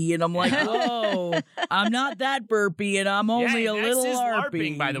Larpy, and I'm like, whoa, I'm not that burpy, and I'm only a little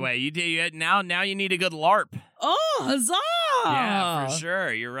LARPing, by the way. Now you need a good LARP. Oh, huzzah! Yeah, for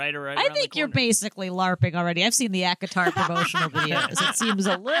sure. You're right. I think you're basically LARPing already. I've seen the ACOTAR promotional videos. It seems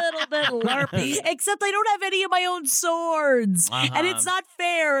a little bit LARPy. Except I don't have any of my own swords. And it's not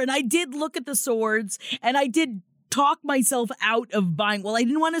fair. And I did look at the swords, and I did talk myself out of buying. Well, I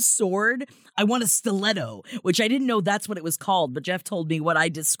didn't want a sword. I want a stiletto, which I didn't know that's what it was called. But Jeff told me what I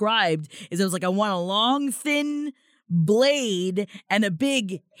described is I was like, I want a long, thin blade, and a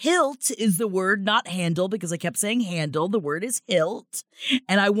big hilt is the word, not handle, because I kept saying handle. The word is hilt.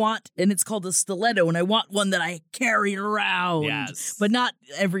 And it's called a stiletto, and I want one that I carry around. Yes. But not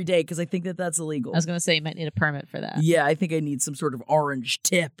every day, because I think that that's illegal. I was going to say you might need a permit for that. Yeah, I think I need some sort of orange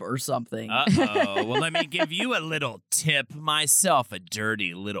tip or something. Uh-oh. Well, let me give you a little tip myself, a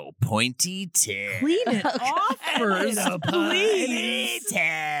dirty little pointy tip. Clean it off first, please.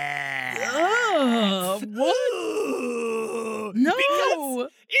 Oh, what? No. Because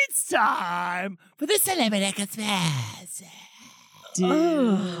it's time for the Celebrity Christmas. Do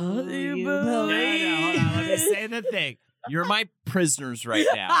No, hold on. Let me say the thing. You're my prisoners right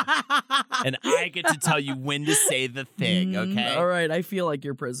now. And I get to tell you when to say the thing, okay? All right, I feel like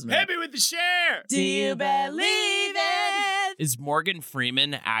you're prisoner. Hit me with the share. Do you believe it? Is Morgan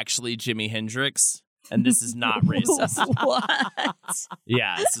Freeman actually Jimi Hendrix? And this is not racist. What?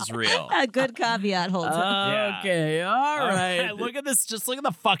 Yeah, this is real. A good caveat holds up. Okay, all right. Look at this. Just look at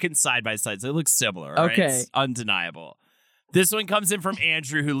the fucking side-by-sides. They look similar. Right? Okay. It's undeniable. This one comes in from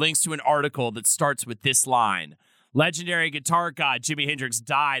Andrew, who links to an article that starts with this line. Legendary guitar god Jimi Hendrix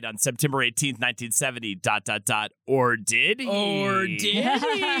died on September 18th, 1970, ... Or did he? Or did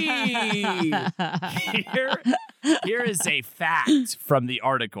he? Here is a fact from the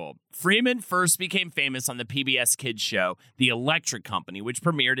article. Freeman first became famous on the PBS Kids show, The Electric Company, which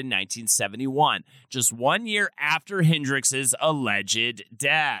premiered in 1971, just 1 year after Hendrix's alleged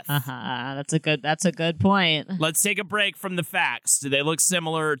death. That's a good point. Let's take a break from the facts. Do they look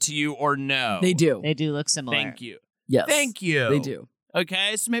similar to you or no? They do. They do look similar. Thank you. Yes. Thank you. They do.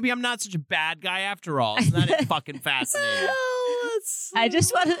 Okay, so maybe I'm not such a bad guy after all. Isn't that fucking fascinating? I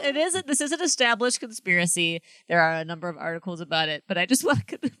just want to, this is an established conspiracy. There are a number of articles about it, but I just want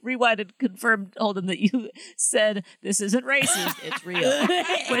to rewind and confirm, Holden, that you said this isn't racist. It's real.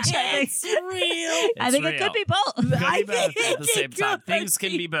 Which I think It's real. I think real. it could be both. Could be I both think at the same it time. could Things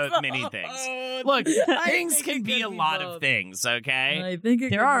can be both many things. Look, things think can it be could a be lot both. of things, okay? I think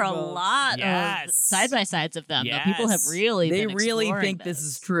There are a lot of Yes. side-by-sides of them. Though. People have Yes. really They been really exploring think this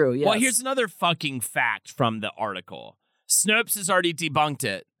is true. Yes. Well, here's another fucking fact from the article. Snopes has already debunked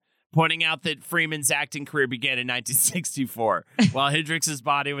it, pointing out that Freeman's acting career began in 1964, while Hendrix's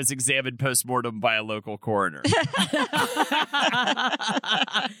body was examined post-mortem by a local coroner.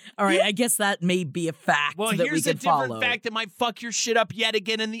 All right, I guess that may be a fact Well, that we here's a could different follow. fact that might fuck your shit up yet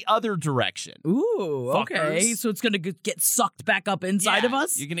again in the other direction. Ooh, okay. Fuckers. So it's going to get sucked back up inside of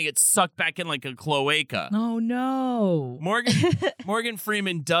us? You're going to get sucked back in like a cloaca. Oh, no. Morgan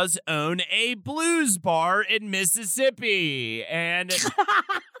Freeman does own a blues bar in Mississippi. And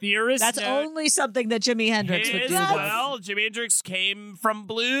Theorists That's note only something that Jimi Hendrix would do. well, Jimi Hendrix came from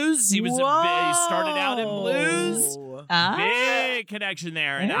blues. He started out in blues. Big connection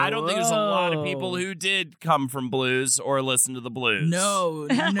there. And I don't think there's a lot of people who did come from blues or listen to the blues. No.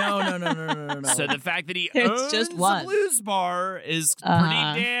 So the fact that he It's owns just a one. blues bar is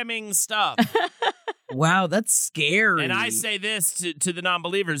pretty damning stuff. Wow, that's scary. And I say this to the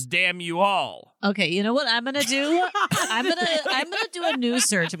non-believers, damn you all. Okay, you know what I'm gonna do? I'm gonna do a new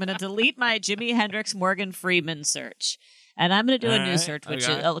search. I'm gonna delete my Jimi Hendrix Morgan Freeman search. And I'm going to do a new search, which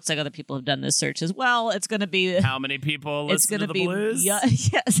it looks like other people have done this search as well. It's going to be... How many people listen to the blues?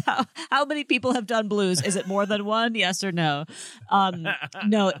 Yes. How many people have done blues? Is it more than one? Yes or no?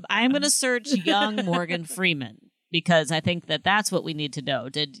 No, I'm going to search young Morgan Freeman because I think that that's what we need to know.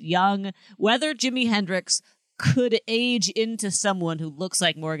 Whether Jimi Hendrix could age into someone who looks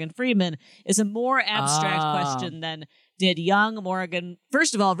like Morgan Freeman is a more abstract question than... Did young Morgan,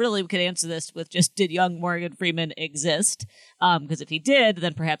 first of all, really we could answer this with just, did young Morgan Freeman exist? Because if he did,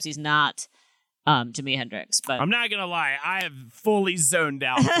 then perhaps he's not Jimi Hendrix. But I'm not going to lie. I have fully zoned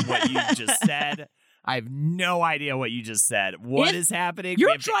out from what you just said. I have no idea what you just said. What is happening?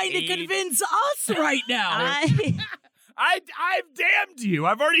 You're trying to convince us right now. I've damned you.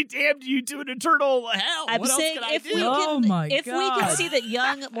 I've already damned you to an eternal hell. I'm what saying else can I do? if we can see that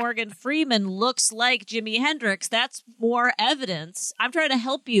young Morgan Freeman looks like Jimi Hendrix, that's more evidence. I'm trying to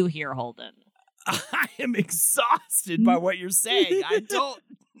help you here, Holden. I am exhausted by what you're saying. I don't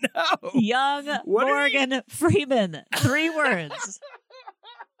know. Young Morgan Freeman. 3 words.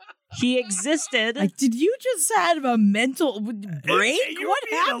 He existed. Did you just have a mental break? What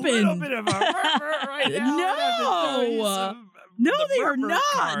happened? A little bit of a right now. No, they are not.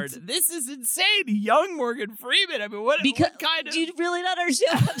 Card. This is insane. Young Morgan Freeman. I mean, what kind of... Do you really not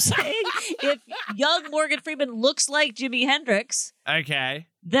understand what I'm saying? If young Morgan Freeman looks like Jimi Hendrix, okay,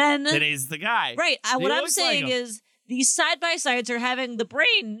 then he's the guy. Right. What I'm saying is these side-by-sides are having the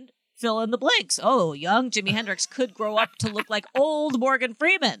brain fill in the blanks. Oh, young Jimi Hendrix could grow up to look like old Morgan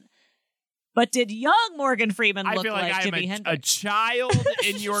Freeman. But did young Morgan Freeman look like Jimi Hendrix? A child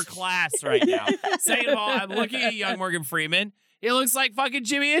in your class right now. Second of all, I'm looking at young Morgan Freeman. He looks like fucking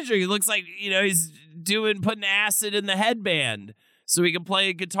Jimi Hendrix. He looks like, he's putting acid in the headband so he can play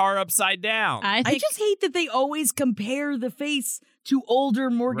a guitar upside down. I just hate that they always compare the face to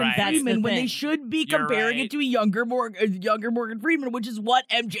older Morgan Freeman when they should be comparing it to a younger Morgan Freeman, which is what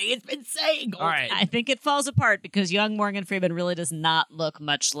MJ has been saying. All right. I think it falls apart because young Morgan Freeman really does not look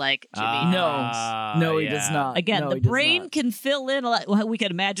much like Jimi Hendrix. No, he does not. Again, the brain can fill in a lot. We can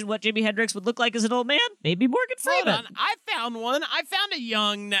imagine what Jimi Hendrix would look like as an old man. Maybe Morgan Freeman. Hold on. I found one. I found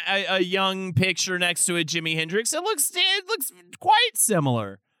a young picture next to a Jimi Hendrix. It looks quite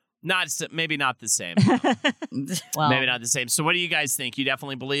similar. Maybe not the same. Well, maybe not the same. So what do you guys think? You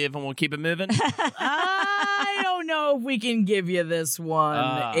definitely believe and we'll keep it moving? I don't know if we can give you this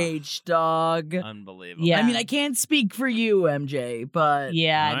one, H-Dog. Unbelievable. Yeah. I mean, I can't speak for you, MJ, but...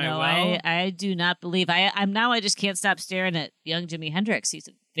 Yeah, right, no, well. I do not believe. I just can't stop staring at young Jimi Hendrix. He's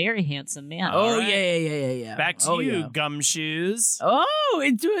a very handsome man. Oh, right. yeah. Back to you, Gumshoes. Oh,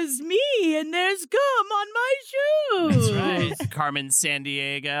 it was me, and there's gum on my shoes. That's right. Carmen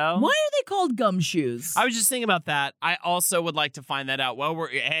Sandiego. Why are they called gumshoes? I was just thinking about that. I also would like to find that out. Well,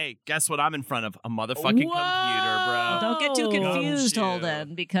 hey, guess what I'm in front of? A motherfucking computer, bro. Don't get too confused, Gumshoe.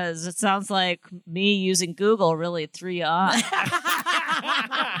 Holden, because it sounds like me using Google really threw you off.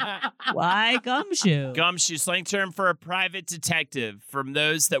 Why gumshoe? Gumshoe, slang term for a private detective, from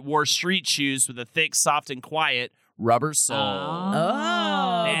those that wore street shoes with a thick, soft, and quiet rubber sole.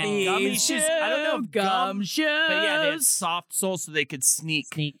 Oh, Man, gummy shoes. I don't know if gumshoes. But yeah, they had soft soles so they could sneak.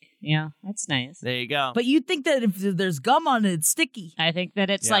 Yeah, that's nice. There you go. But you'd think that if there's gum on it, it's sticky. I think that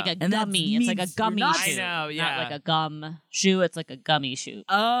it's Yeah. like a And that gummy. It's like a means gummy you're not- shoe. I know, yeah. Not like a gum shoe. It's like a gummy shoe.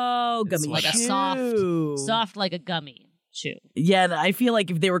 Oh, It's gummy like a shoe. Soft like a gummy shoe. Yeah, and I feel like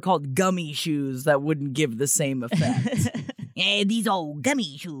if they were called gummy shoes, that wouldn't give the same effect. Hey, these old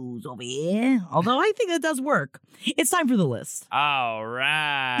gummy shoes over here. Although I think that does work. It's time for the list. All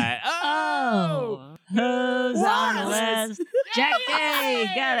right. Oh, who's on the list?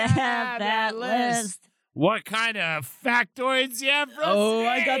 Jackie, gotta have that list. What kind of factoids you have for us Oh,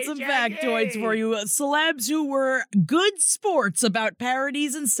 I today, got some Jackie? factoids for you. Celebs who were good sports about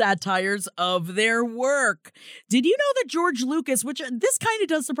parodies and satires of their work. Did you know that George Lucas, which this kind of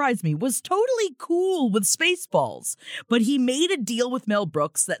does surprise me, was totally cool with Spaceballs, but he made a deal with Mel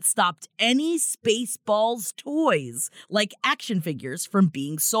Brooks that stopped any Spaceballs toys, like action figures, from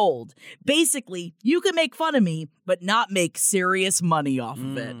being sold. Basically, you can make fun of me, but not make serious money off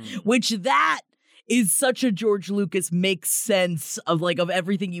of it, which that is such a George Lucas makes sense of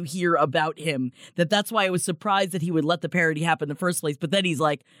everything you hear about him, that's why I was surprised that he would let the parody happen in the first place. But then he's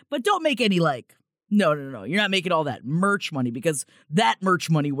like, but don't make any no, you're not making all that merch money, because that merch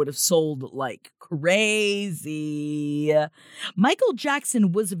money would have sold like crazy. Michael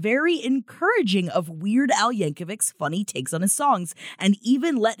Jackson was very encouraging of Weird Al Yankovic's funny takes on his songs, and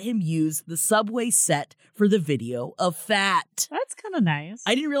even let him use the subway set for the video of Fat. That's kind of nice.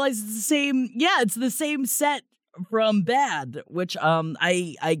 I didn't realize it's the same. Yeah, it's the same set from Bad, which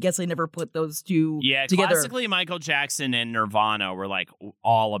I guess I never put those two together. Classically, Michael Jackson and Nirvana were like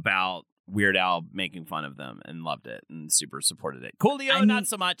all about Weird Al making fun of them and loved it and super supported it. Coolio, not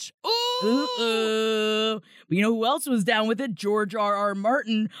so much. But you know who else was down with it? George R.R.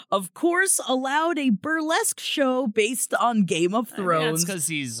 Martin, of course, allowed a burlesque show based on Game of Thrones. That's because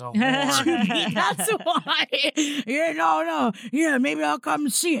he's a whore. That's why. Yeah, no. Yeah, maybe I'll come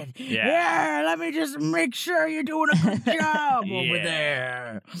see it. Yeah, let me just make sure you're doing a good job over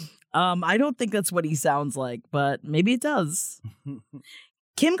there. I don't think that's what he sounds like, but maybe it does.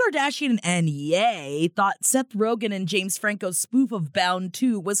 Kim Kardashian and Ye thought Seth Rogen and James Franco's spoof of Bound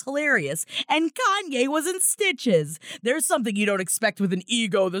 2 was hilarious, and Kanye was in stitches. There's something you don't expect with an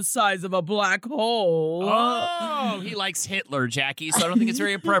ego the size of a black hole. Oh, he likes Hitler, Jackie, so I don't think it's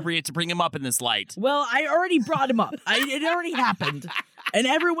very appropriate to bring him up in this light. Well, I already brought him up. It already happened. And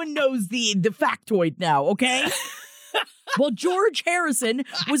everyone knows the factoid now, okay? Well, George Harrison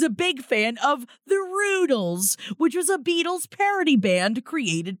was a big fan of The Rudels, which was a Beatles parody band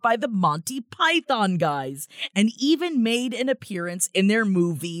created by the Monty Python guys, and even made an appearance in their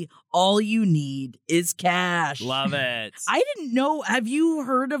movie, All You Need Is Cash. Love it. I didn't know. Have you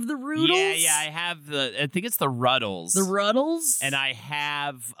heard of The Rudels? Yeah, I have I think it's The Ruddles. The Ruddles? And I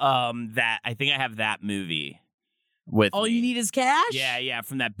have I think I have that movie. With All You Need Is Cash? Yeah,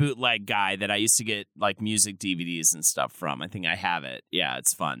 from that bootleg guy that I used to get like music DVDs and stuff from. I think I have it. Yeah,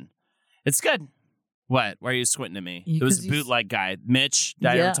 it's fun. It's good. What? Why are you squinting at me? It was a bootleg guy. Mitch, did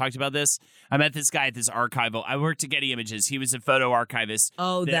I ever talked about this? I met this guy at this archival. I worked at Getty Images. He was a photo archivist.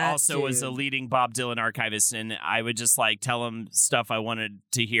 Oh, that also was a leading Bob Dylan archivist. And I would just like tell him stuff I wanted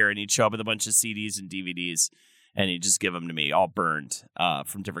to hear. And he'd show up with a bunch of CDs and DVDs. And he'd just give them to me all burned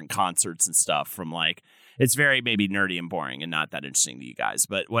from different concerts and stuff from like, it's very maybe nerdy and boring and not that interesting to you guys,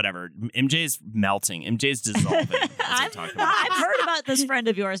 but whatever. MJ's melting. MJ's dissolving. I've heard about this friend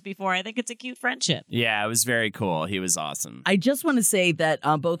of yours before. I think it's a cute friendship. Yeah, it was very cool. He was awesome. I just want to say that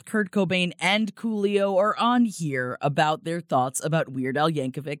both Kurt Cobain and Coolio are on here about their thoughts about Weird Al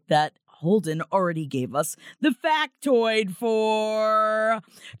Yankovic that Holden already gave us the factoid for.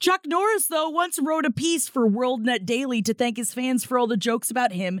 Chuck Norris, though, once wrote a piece for WorldNet Daily to thank his fans for all the jokes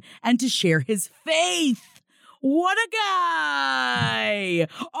about him and to share his faith. What a guy!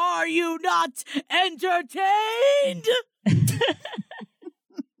 Are you not entertained?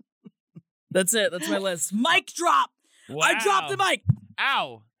 That's it. That's my list. Mic drop. Wow. I dropped the mic.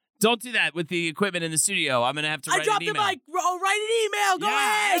 Ow. Don't do that with the equipment in the studio. I'm going to have to write an email. I dropped the mic. Oh, write an email. Go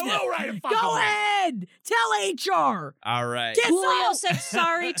ahead. I will write a fucking Go ahead. Tell HR. All right. Coolio said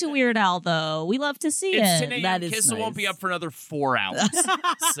sorry to Weird Al, though. We love to see it's it. 10 a.m. That is Kissel nice. won't be up for another 4 hours.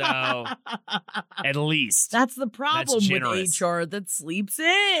 So, at least. That's the problem with generous. HR that sleeps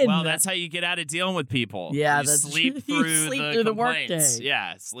in. Well, that's how you get out of dealing with people. Yeah, you that's sleep true. You through sleep the through the complaints. workday.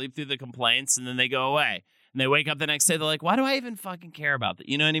 Yeah, sleep through the complaints, and then they go away. And they wake up the next day, they're like, why do I even fucking care about that?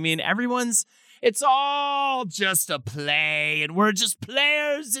 You know what I mean? It's all just a play, and we're just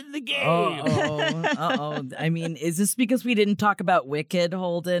players in the game. Uh-oh. I mean, is this because we didn't talk about Wicked,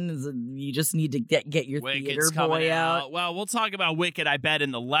 Holden? Is it, you just need to get your Wicked's theater coming boy out? Well, we'll talk about Wicked, I bet,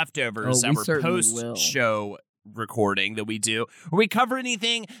 in the leftovers, Oh, we our certainly will. post-show recording that we do, where we cover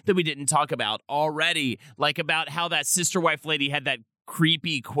anything that we didn't talk about already, like about how that sister wife lady had that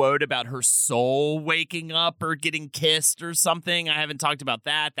creepy quote about her soul waking up or getting kissed or something. I haven't talked about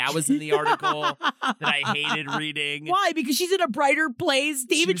that. That was in the article that I hated reading. Why? Because she's in a brighter place.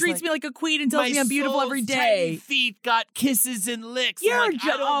 David treats me like a queen and tells me I'm beautiful every day. Tiny feet got kisses and licks. You're I'm like,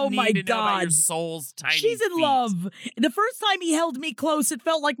 I don't my need to know about your God. soul's tiny She's in feet. love. The first time he held me close, it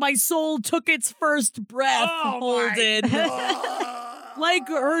felt like my soul took its first breath, Holden. Like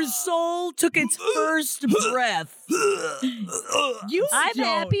her soul took its first breath. I'm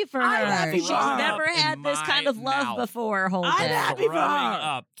happy for her. I'm happy She's for her. never In had this kind of my love mouth. before, Holden. I'm happy for Growing her.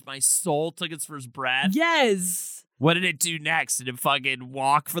 up, my soul took its first breath. Yes. What did it do next? Did it fucking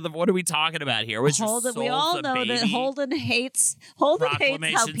walk for the? What are we talking about here? Was your Holden, we soul all the know that baby? Holden hates how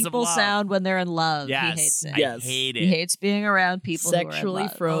Proclamations of people love. sound when they're in love. Yes, He hates it. I Yes. hate He it. hates being around people Sexually who are in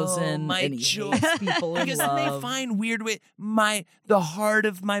love. frozen. Oh, my and he joy. hates people in Because then they love. find weird way. The heart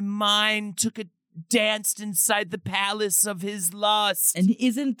of my mind took a danced inside the palace of his lust. And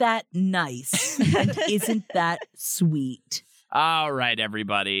isn't that nice? And isn't that sweet? All right,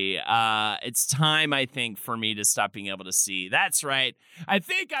 everybody. It's time, I think, for me to stop being able to see. That's right. I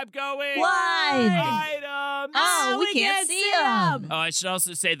think I'm going blind. Items. Oh, we can't see them. Oh, I should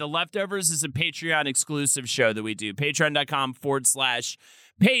also say The Leftovers is a Patreon exclusive show that we do.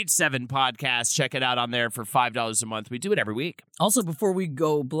 Patreon.com/Page 7 podcast. Check it out on there for $5 a month. We do it every week. Also, before we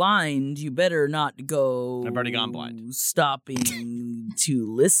go blind, you better not go... I've already gone blind. Stopping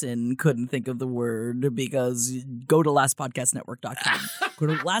to listen, couldn't think of the word, because go to lastpodcastnetwork.com. Go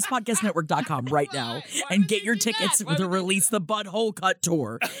to lastpodcastnetwork.com right now and get your tickets for the Release the Butthole Cut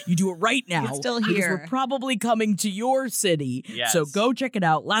tour. You do it right now. It's still because here. we're probably coming to your city. Yes. So go check it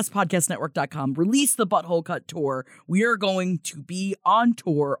out. Lastpodcastnetwork.com. Release the Butthole Cut tour. We are going to be on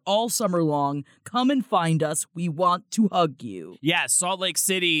tour all summer long. Come and find us. We want to hug you. Yeah, Salt Lake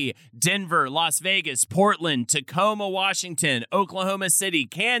City, Denver, Las Vegas, Portland, Tacoma, Washington, Oklahoma City,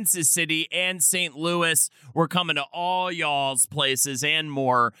 Kansas City, and St. Louis. We're coming to all y'all's places and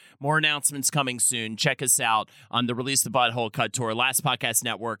more. More announcements coming soon. Check us out on the Release the Butthole Cut Tour,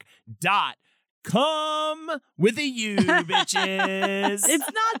 lastpodcastnetwork.com with a U, bitches. It's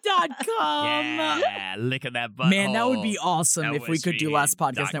not .com. Yeah, lick at that butthole. Man, that would be awesome That if we would could do be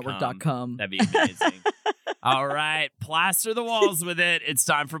lastpodcastnetwork.com. That'd be amazing. All right, plaster the walls with it. It's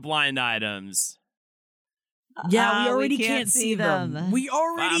time for blind items. Yeah, we we already can't can't see see them. them. We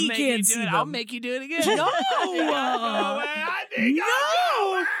already can't see them. I'll make you do it again. No! I think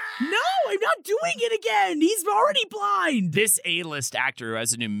No! No, I'm not doing it again. He's already blind. This A-list actor who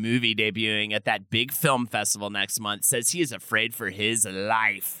has a new movie debuting at that big film festival next month says he is afraid for his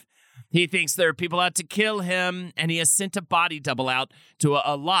life. He thinks there are people out to kill him, and he has sent a body double out to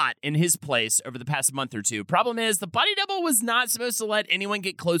a lot in his place over the past month or two. Problem is, the body double was not supposed to let anyone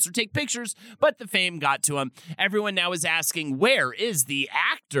get close or take pictures, but the fame got to him. Everyone now is asking, where is the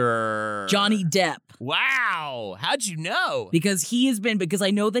actor? Johnny Depp. Wow. How'd you know? Because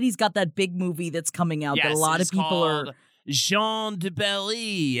I know that he's got that big movie that's coming out that a lot of people are... Jean de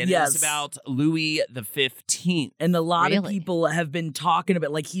Belly, and Yes. it's about Louis the 15th. And a lot of Really? people have been talking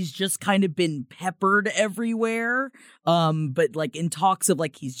about, like, he's just kind of been peppered everywhere. But, like, in talks of,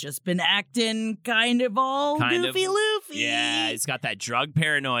 like, he's just been acting kind of all goofy-loofy. Yeah, he's got that drug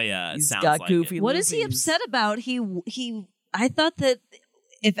paranoia. He's sounds got like goofy. it. What is he upset about? I thought that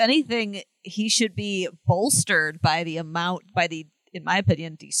if anything, he should be bolstered by the, in my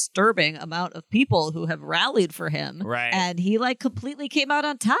opinion, disturbing amount of people who have rallied for him. Right. And he completely came out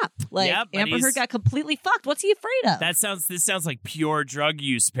on top. Yep, but Amber he's- Heard got completely fucked. What's he afraid of? This sounds like pure drug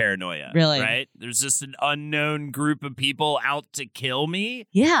use paranoia. Really? Right? There's just an unknown group of people out to kill me.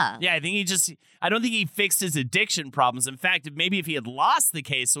 yeah. Yeah, I don't think he fixed his addiction problems. In fact, if he had lost the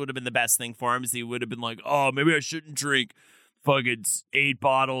case, it would have been the best thing for him, is he would have been like, oh, maybe I shouldn't drink fucking 8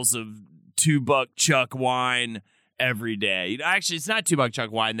 bottles of $2 Chuck wine every day. Actually, it's not $2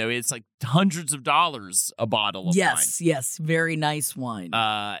 Chuck wine, though. It's like hundreds of dollars a bottle of wine. Yes, very nice wine.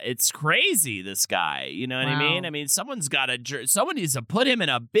 It's crazy, this guy. You know what I Wow. mean? I mean, someone needs to put him in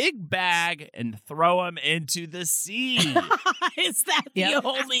a big bag and throw him into the sea. Is that Yep. the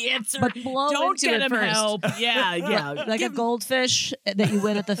only answer? But blow Don't into get it him first. help. Yeah. Like a goldfish that you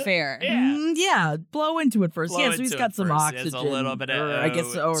win at the fair. Yeah. Blow into it first. Blow Yeah, so he's into got it some first. oxygen. It's a little bit of or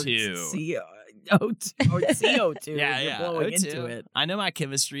O2. CO2. Yeah, You're yeah. blowing O2. into it. I know my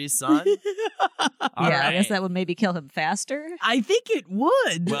chemistry, son. All I right. guess that would maybe kill him faster. I think it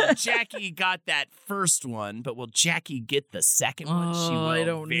would. Well, Jackie got that first one, but will Jackie get the second one? She will. I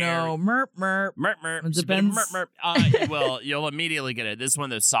don't know. Merp, merp. Merp, merp. It She better depends. Merp, merp. Well, you'll immediately get it. This is one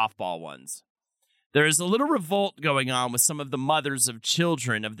of those softball ones. There is a little revolt going on with some of the mothers of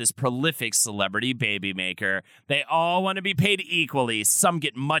children of this prolific celebrity baby maker. They all want to be paid equally. Some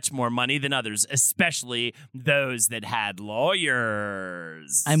get much more money than others, especially those that had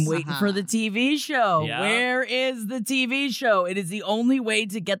lawyers. I'm waiting for the TV show. Yeah. Where is the TV show? It is the only way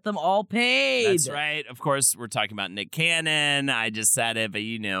to get them all paid. That's right. Of course, we're talking about Nick Cannon. I just said it, but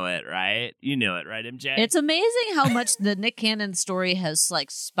you know it, right? You knew it, right, MJ? It's amazing how much the Nick Cannon story has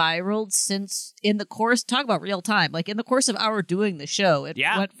spiraled since in the course, talk about real time, in the course of our doing the show, it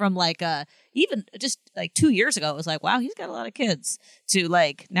went from even just 2 years ago, it was wow, he's got a lot of kids, to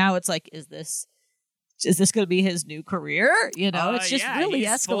now it's is this is this going to be his new career? It's just really he's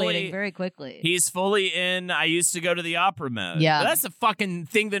escalating very quickly. He's fully in I used to go to the opera mode. Yeah. But that's the fucking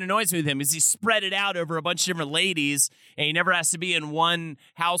thing that annoys me with him is he spread it out over a bunch of different ladies and he never has to be in one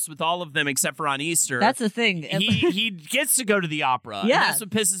house with all of them except for on Easter. That's the thing. He gets to go to the opera. Yeah. And that's what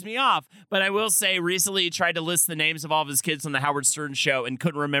pisses me off. But I will say recently he tried to list the names of all of his kids on the Howard Stern show and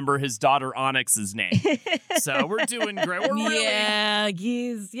couldn't remember his daughter Onyx's name. So we're doing great. We're really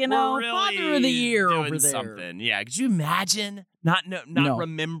he's, we're father of the year doing over there. something. Yeah, could you imagine not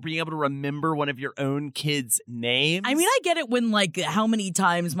being able to remember one of your own kids' names? I mean, I get it when, how many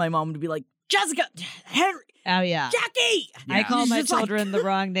times my mom would be like, Jessica, Henry, Oh, yeah. Jackie! I call my It's just children the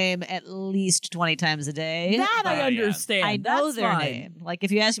wrong name at least 20 times a day. That I yeah. understand. I know That's their fine. name. Like,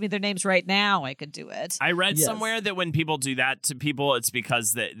 if you ask me their names right now, I could do it. I read Yes. somewhere that when people do that to people, it's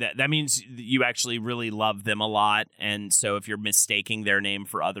because that means you actually really love them a lot. And so if you're mistaking their name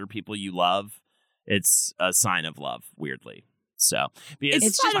for other people you love, it's a sign of love, weirdly. So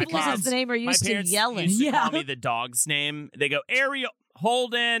It's just my because parents- it's the name we're my used to parents yelling. used to Yeah. call me the dog's name. They go, Ariel,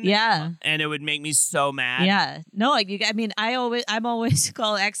 Holden. Yeah. And it would make me so mad. Yeah. No, I'm always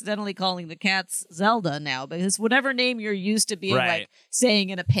accidentally calling the cats Zelda now because whatever name you're used to being Right. saying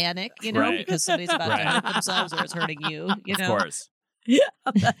in a panic, Right. because somebody's about to Right. hurt themselves or it's hurting you, Of course. Yeah,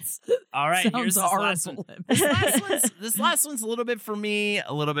 that's All right, here's sounds this last one. horrible. This last one's a little bit for me,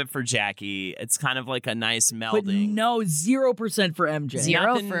 a little bit for Jackie. It's kind of like a nice But melding. no, 0% for MJ.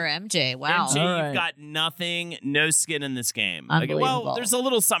 Zero Nothing- for MJ. Wow. MJ, All you've right. got nothing, no skin in this game. Okay, well, Unbelievable. there's a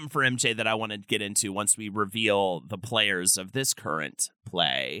little something for MJ that I want to get into once we reveal the players of this current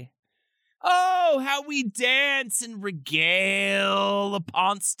play. Oh, how we dance and regale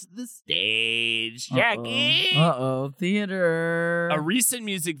uponst the stage. Jackie! Uh-oh, theater. A recent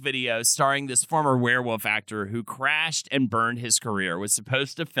music video starring this former werewolf actor who crashed and burned his career was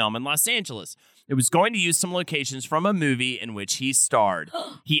supposed to film in Los Angeles. It was going to use some locations from a movie in which he starred.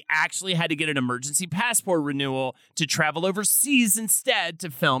 He actually had to get an emergency passport renewal to travel overseas instead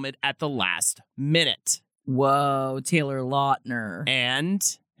to film it at the last minute. Whoa, Taylor Lautner. And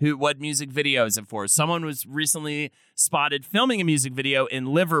what music video is it for? Someone was recently spotted filming a music video in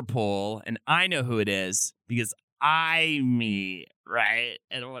Liverpool, and I know who it is because right?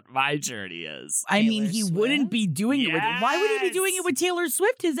 And what my journey is. I mean, Taylor he Swift? wouldn't be doing it with Why would he be doing it with Taylor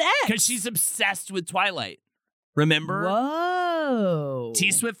Swift, his ex? Because she's obsessed with Twilight. Remember? Whoa.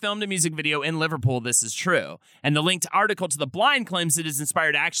 T Swift filmed a music video in Liverpool, this is true. And the linked article to The Blind claims it is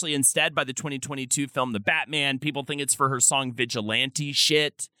inspired actually instead by the 2022 film The Batman. People think it's for her song Vigilante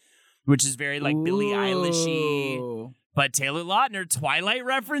Shit, which is very like Billie Eilish-y. Ooh. But Taylor Lautner, Twilight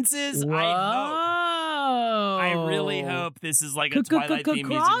references, I really hope this is like a Twilight themed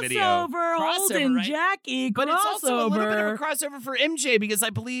music video. Crossover, Holden, right? Jackie, But it's also a little bit of a crossover. crossover for MJ because I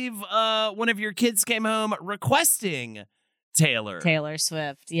believe one of your kids came home requesting Taylor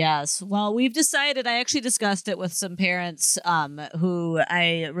Swift, yes. Well, we've decided, I actually discussed it with some parents who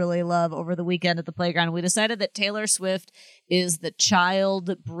I really love over the weekend at the playground. We decided that Taylor Swift is the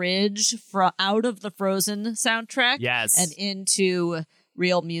child bridge out of the Frozen soundtrack Yes. and into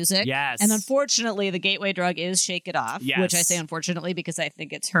real music. Yes. And unfortunately, the gateway drug is Shake It Off, Yes. which I say unfortunately because I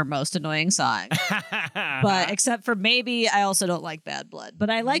think it's her most annoying song. But except for maybe I also don't like Bad Blood. But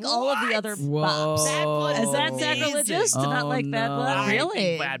I like all of the other Whoa. bops. Bad Blood Is that amazing. sacrilegious to not Oh, like Bad no. Blood? I Really?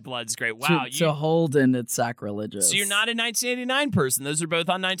 think Bad Blood's great. Wow. To Holden, it's sacrilegious. So you're not a 1989 person. Those are both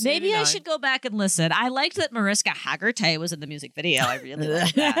on 1989. Maybe I should go back and listen. I liked that Mariska Hargitay was in the music video. I really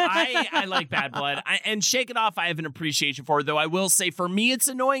liked that. I like Bad Blood. And Shake It Off, I have an appreciation for, though I will say for me it's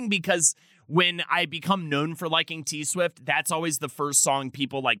annoying because when I become known for liking T Swift, that's always the first song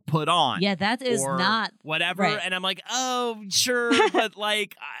people like put on. Yeah, that is or not whatever. right. And I'm like, oh, sure, but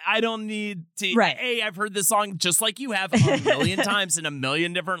like I don't need to. Right. Hey, I've heard this song just like you have a million times in a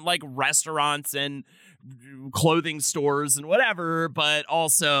million different like restaurants and clothing stores and whatever, but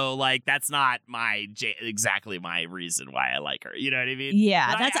also like that's not exactly my reason why I like her. You know what I mean?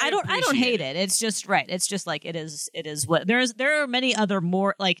 Yeah, But that's I don't appreciate hate it. It's just right. It's just like it is what there are many other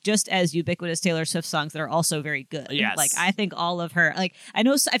more like just as ubiquitous Taylor Swift songs that are also very good. Yes. Like I think all of her I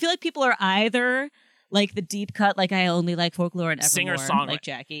feel like people are either like the deep cut, like I only like Folklore and Evermore, Singer-songwriter. like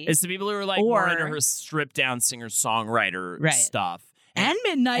Jackie. It's the people who are like Or- more into her stripped down singer songwriter Right. stuff. And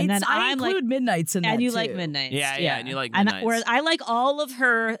Midnights. And then I I'm like- include Midnights in that and you too. like Midnights. Yeah, and you like And Midnights. whereas I like all of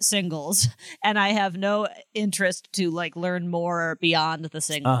her singles, and I have no interest to like learn more beyond the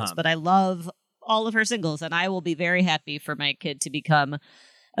singles. Uh-huh. But I love all of her singles, and I will be very happy for my kid to become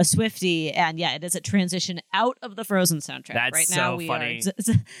a Swiftie, and yeah, it is a transition out of the Frozen soundtrack. That's right so now, we funny.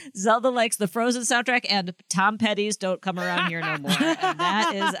 Zelda likes the Frozen soundtrack, and Tom Petty's "Don't Come Around Here No More," and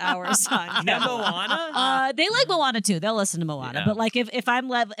that is our song. Now Moana? They like Moana too. They'll listen to Moana, Yeah. but like if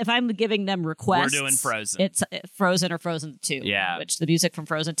I'm giving them requests, We're doing Frozen. It's Frozen or Frozen 2. Yeah. which the music from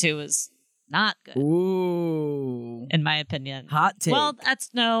Frozen 2 is not good. Ooh. In my opinion. Hot take. Well, that's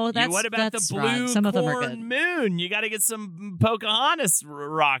what about the that's blue wrong. Some of them are corn good. moon? You got to get some Pocahontas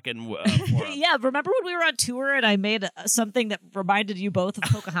rocking for 'em. Yeah, remember when we were on tour and I made something that reminded you both of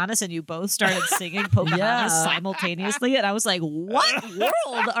Pocahontas and you both started singing Pocahontas Yeah. simultaneously? And I was like, what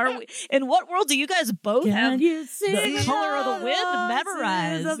world are we? In what world do you guys both have you see the color of the wind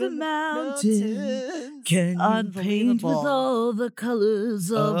memorized? of the mountain? Can you paint with Unbelievable. all the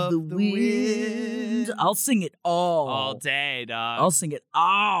colors of the wind? I'll sing it All day, dog. I'll sing it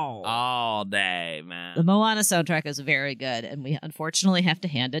all day, man. The Moana soundtrack is very good, and we unfortunately have to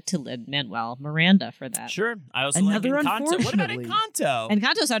hand it to Lin-Manuel Miranda for that. Sure. I also Another like Encanto. What about unfortunately. Encanto? And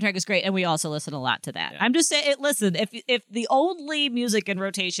Encanto soundtrack is great, and we also listen a lot to that. Yeah. I'm just saying, listen, if the only music in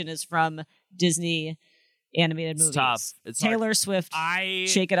rotation is from Disney animated It's movies, tough. It's Taylor hard. Swift, I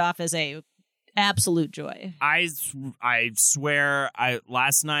Shake It Off is a absolute joy. I swear,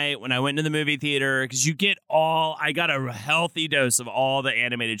 last night when I went to the movie theater, because I got a healthy dose of all the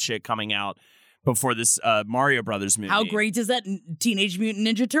animated shit coming out before this Mario Brothers movie. How great does that Teenage Mutant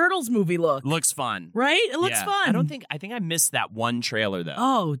Ninja Turtles movie look? Looks fun. Right? It looks Yeah. fun. I think I missed that one trailer though.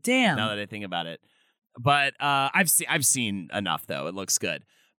 Oh, damn. Now that I think about it, but I've seen enough though. It looks good.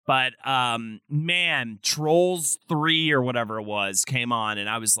 But man, Trolls 3 or whatever it was came on, and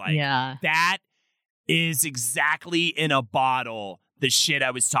I was like, Yeah. that is exactly in a bottle the shit I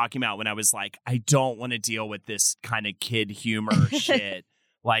was talking about when I was like, I don't want to deal with this kind of kid humor shit.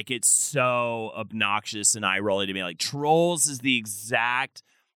 Like, it's so obnoxious and eye-rolling to me. Like, Trolls is the exact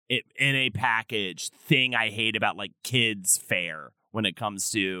in a package thing I hate about like kids fare when it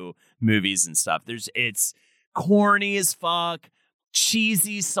comes to movies and stuff. It's corny as fuck.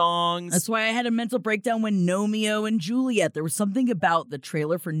 Cheesy songs. That's why I had a mental breakdown when Nomeo and Juliet. There was something about the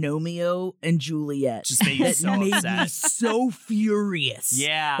trailer for Nomeo and Juliet Just made you that so made upset. me so furious.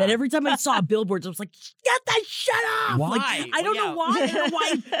 Yeah. That every time I saw billboards, I was like, "Get that shut off!" Why? Like, I don't Well, know why. I don't know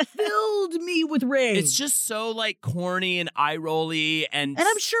why it filled me with rage. It's just so like corny and eye rolly, and and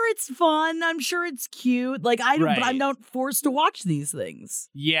I'm sure it's fun. I'm sure it's cute. Like I don't, but Right. I'm not forced to watch these things.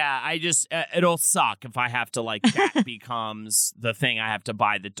 yeah, I just it'll suck if I have to like that becomes the thing I have to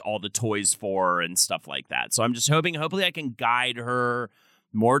buy all the toys for and stuff like that. So I'm just hopefully I can guide her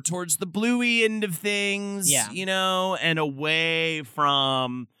more towards the bluey end of things, Yeah. you know, and away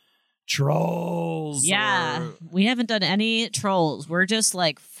from Trolls. Yeah, or- we haven't done any Trolls. We're just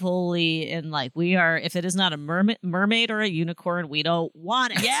like fully in like we are. If it is not a mermaid or a unicorn, we don't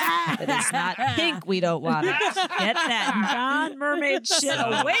want it. Yeah. If it is not pink, we don't want it. Get that non-mermaid shit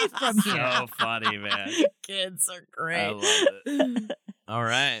away from here. So funny, man. Kids are I great. love it. All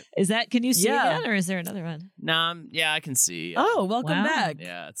right. Is that? Can you see Yeah. it, or is there another one? Nah, yeah, I can see. Oh, welcome Wow. back.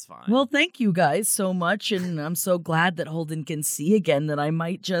 Yeah, it's fine. Well, thank you guys so much, and I'm so glad that Holden can see again. That I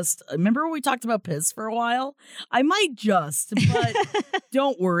might just remember when we talked about piss for a while. I might just, but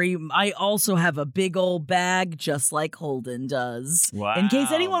don't worry. I also have a big old bag, just like Holden does. In case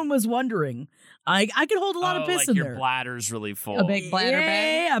Wow. anyone was wondering, I can hold a lot of piss like in your there. bladder's really full. A big bladder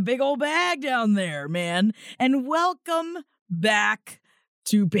bag? Yeah, a big old bag down there, man. And welcome back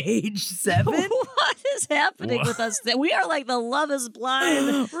to page 7. What is happening What? with us? We are like the Love Is Blind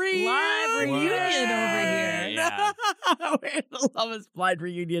live reunion over here. Yeah. We're the Love Is Blind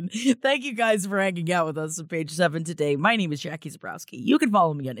reunion. Thank you guys for hanging out with us on page 7 today. My name is Jackie Zabrowski. You can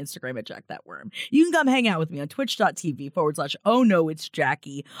follow me on Instagram at JackThatWorm. You can come hang out with me on twitch.tv/Oh No It's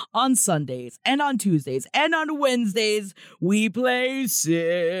Jackie on Sundays and on Tuesdays and on Wednesdays. We play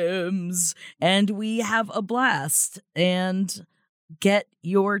Sims and we have a blast. And get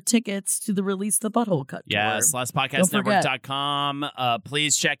your tickets to the Release the Butthole Cut tour. Yes, lastpodcastnetwork.com.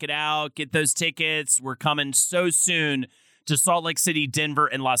 Please check it out. Get those tickets. We're coming so soon to Salt Lake City, Denver,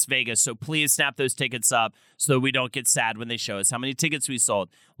 and Las Vegas. So please snap those tickets up so we don't get sad when they show us how many tickets we sold.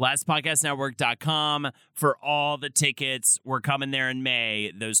 Lastpodcastnetwork.com for all the tickets. We're coming there in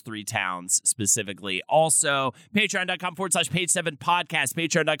May, those 3 towns specifically. Also, patreon.com/page7podcast,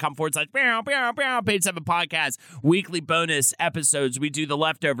 patreon.com/page7podcast, weekly bonus episodes. We do the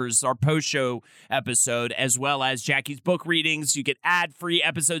leftovers, our post-show episode, as well as Jackie's book readings. You get ad-free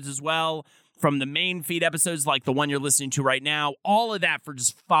episodes as well from the main feed episodes like the one you're listening to right now. All of that for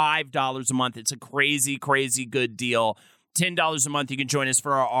just $5 a month. It's a crazy, crazy good deal. $10 a month, you can join us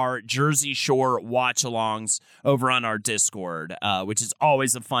for our Jersey Shore watch-alongs over on our Discord, which is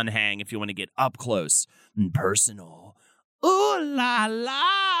always a fun hang if you want to get up close and personal. Ooh la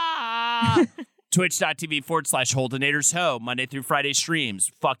la! Twitch.tv/Holdenators Ho. Monday through Friday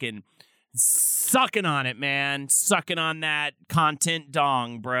streams. Fucking sucking on it, man. Sucking on that content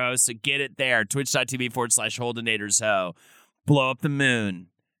dong, bro. So get it there. Twitch.tv/Holdenators Ho. Blow up the moon.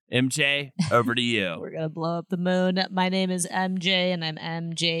 MJ, over to you. We're going to blow up the moon. My name is MJ, and I'm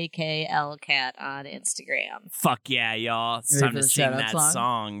MJKLCat on Instagram. Fuck yeah, y'all. It's time to sing that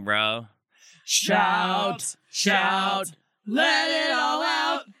song, bro. Shout, shout, let it all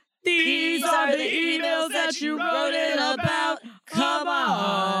out. These are the emails that you wrote it about. Come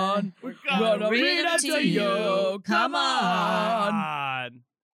on. We're gonna read them to you. Come on.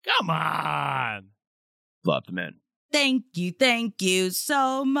 Come on. Blow up the moon. Thank you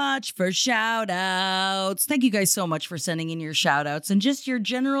so much for shout outs. Thank you guys so much for sending in your shout outs and just your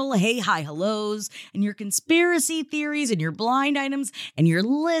general hey, hi, hellos and your conspiracy theories and your blind items and your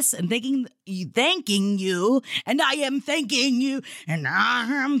lists and thanking you. And I am thanking you. And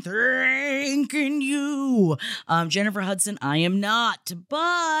I am thanking you. Jennifer Hudson, I am not,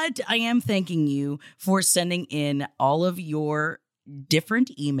 but I am thanking you for sending in all of your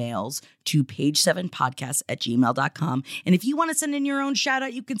different emails to page7podcast@gmail.com. And if you want to send in your own shout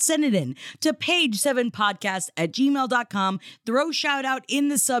out, you can send it in to page7podcast@gmail.com. Throw shout out in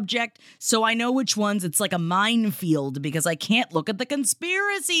the subject so I know which ones. It's like a minefield because I can't look at the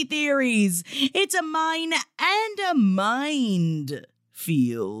conspiracy theories. It's a mine and a mind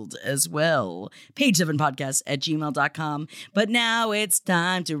field as well. Page7podcast@gmail.com. But now it's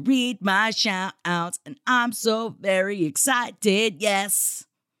time to read my shout outs, and I'm so very excited. Yes.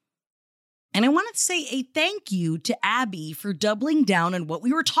 And I wanted to say a thank you to Abby for doubling down on what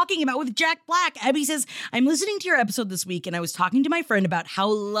we were talking about with Jack Black. Abby says, I'm listening to your episode this week and I was talking to my friend about how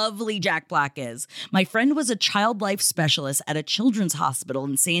lovely Jack Black is. My friend was a child life specialist at a children's hospital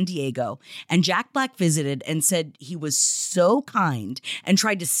in San Diego, and Jack Black visited and said he was so kind and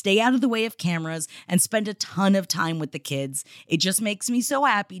tried to stay out of the way of cameras and spend a ton of time with the kids. It just makes me so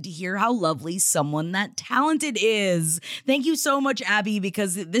happy to hear how lovely someone that talented is. Thank you so much, Abby,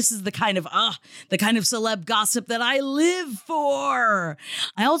 because this is the kind of celeb gossip that I live for.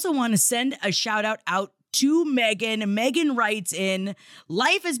 I also want to send a shout out to Megan. Megan writes in,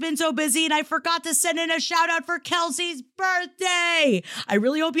 life has been so busy and I forgot to send in a shout out for Kelsey's birthday. I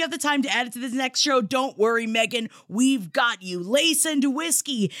really hope you have the time to add it to this next show. Don't worry, Megan. We've got you. Lace and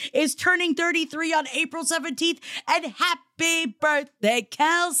Whiskey is turning 33 on April 17th, and happy birthday,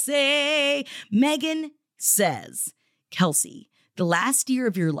 Kelsey. Megan says, Kelsey, the last year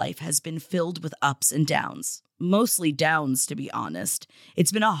of your life has been filled with ups and downs. Mostly downs, to be honest.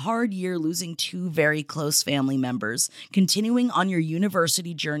 It's been a hard year losing two very close family members, continuing on your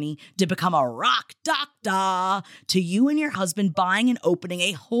university journey to become a rock doctor, to you and your husband buying and opening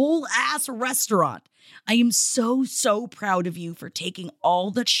a whole-ass restaurant. I am so, so proud of you for taking all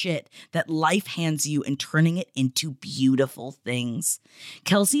the shit that life hands you and turning it into beautiful things.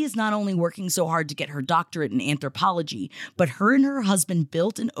 Kelsey is not only working so hard to get her doctorate in anthropology, but her and her husband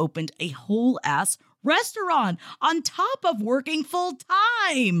built and opened a whole-ass restaurant on top of working full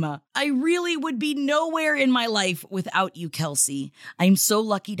time. I really would be nowhere in my life without you, Kelsey. I'm so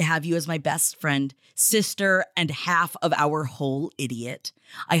lucky to have you as my best friend, sister, and half of our whole idiot.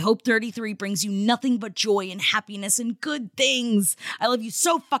 I hope 33 brings you nothing but joy and happiness and good things. I love you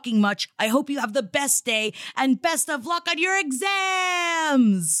so fucking much. I hope you have the best day and best of luck on your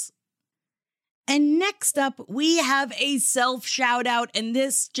exams. And next up, we have a self shout out, and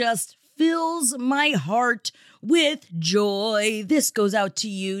this just fills my heart with joy. This goes out to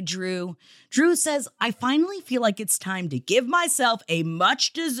you, Drew. Drew says, I finally feel like it's time to give myself a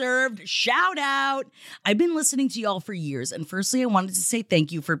much-deserved shout-out. I've been listening to y'all for years, and firstly, I wanted to say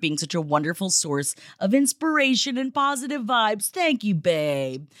thank you for being such a wonderful source of inspiration and positive vibes. Thank you,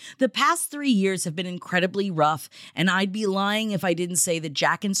 babe. The past 3 years have been incredibly rough, and I'd be lying if I didn't say that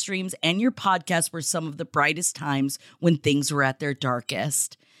Jack and Streams and your podcast were some of the brightest times when things were at their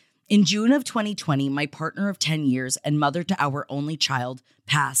darkest. In June of 2020, my partner of 10 years and mother to our only child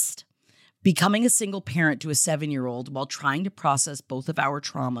passed. Becoming a single parent to a 7-year-old while trying to process both of our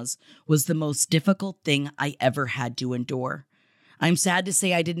traumas was the most difficult thing I ever had to endure. I'm sad to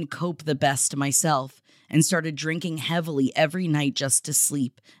say I didn't cope the best myself and started drinking heavily every night just to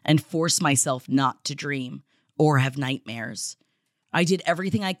sleep and force myself not to dream or have nightmares. I did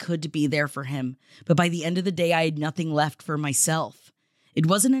everything I could to be there for him, but by the end of the day, I had nothing left for myself. It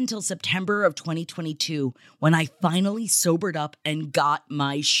wasn't until September of 2022 when I finally sobered up and got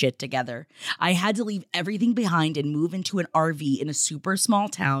my shit together. I had to leave everything behind and move into an RV in a super small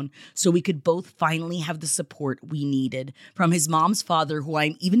town so we could both finally have the support we needed from his mom's father, who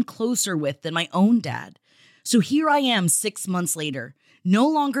I'm even closer with than my own dad. So here I am 6 months later, no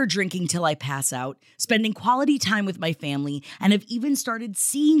longer drinking till I pass out, spending quality time with my family, and have even started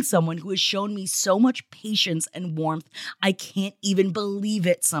seeing someone who has shown me so much patience and warmth, I can't even believe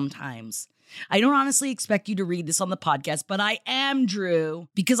it sometimes. I don't honestly expect you to read this on the podcast, but I am, Drew,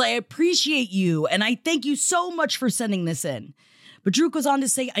 because I appreciate you, and I thank you so much for sending this in. But Drew goes on to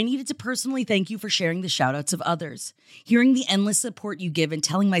say, I needed to personally thank you for sharing the shout-outs of others. Hearing the endless support you give and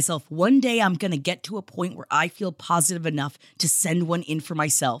telling myself one day I'm going to get to a point where I feel positive enough to send one in for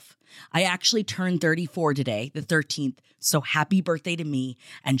myself. I actually turned 34 today, the 13th, so happy birthday to me,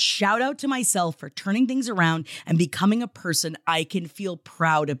 and shout out to myself for turning things around and becoming a person I can feel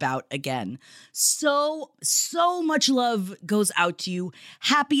proud about again. So much love goes out to you.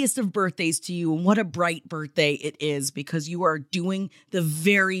 Happiest of birthdays to you, and what a bright birthday it is, because you are doing the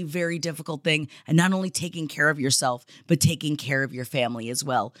very, very difficult thing and not only taking care of yourself, but taking care of your family as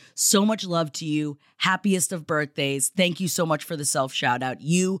well. So much love to you. Happiest of birthdays. Thank you so much for the self shout out.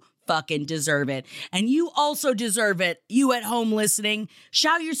 You fucking deserve it. And you also deserve it. You at home listening,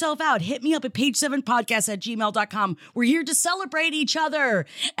 shout yourself out. Hit me up at page7podcast@gmail.com. We're here to celebrate each other.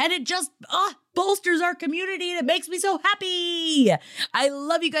 And it just bolsters our community, and it makes me so happy. I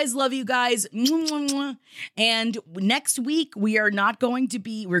love you guys. Love you guys. And next week, we're going to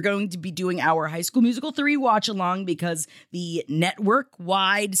be doing our High School Musical 3 watch along, because the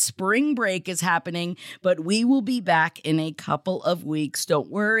network-wide spring break is happening, but we will be back in a couple of weeks. Don't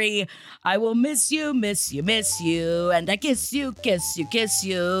worry. I will miss you, and I kiss you.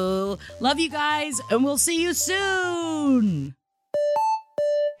 Love you guys, and we'll see you soon.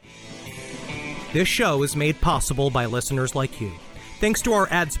 This show is made possible by listeners like you. Thanks to our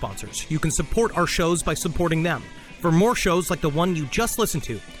ad sponsors, you can support our shows by supporting them. For more shows like the one you just listened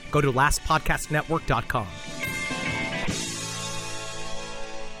to, go to lastpodcastnetwork.com.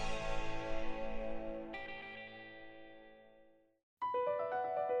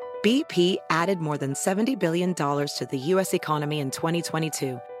 BP added more than $70 billion to the U.S. economy in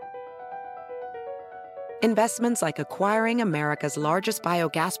 2022. Investments like acquiring America's largest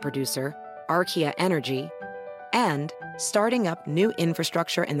biogas producer, Archaea Energy, and starting up new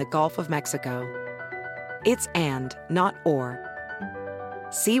infrastructure in the Gulf of Mexico. It's and, not or.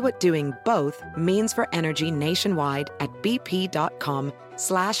 See what doing both means for energy nationwide at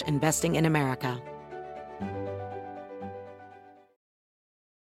bp.com/investing in America.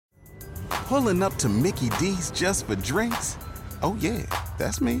 Pulling up to Mickey D's just for drinks? Oh yeah,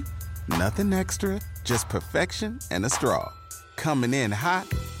 that's me. Nothing extra, just perfection and a straw. Coming in hot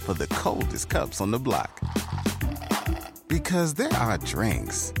for the coldest cups on the block. Because there are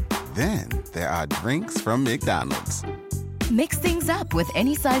drinks. Then there are drinks from McDonald's. Mix things up with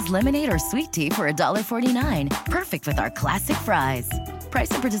any size lemonade or sweet tea for $1.49. Perfect with our classic fries.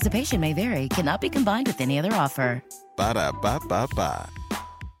 Price and participation may vary. Cannot be combined with any other offer. Ba-da-ba-ba-ba.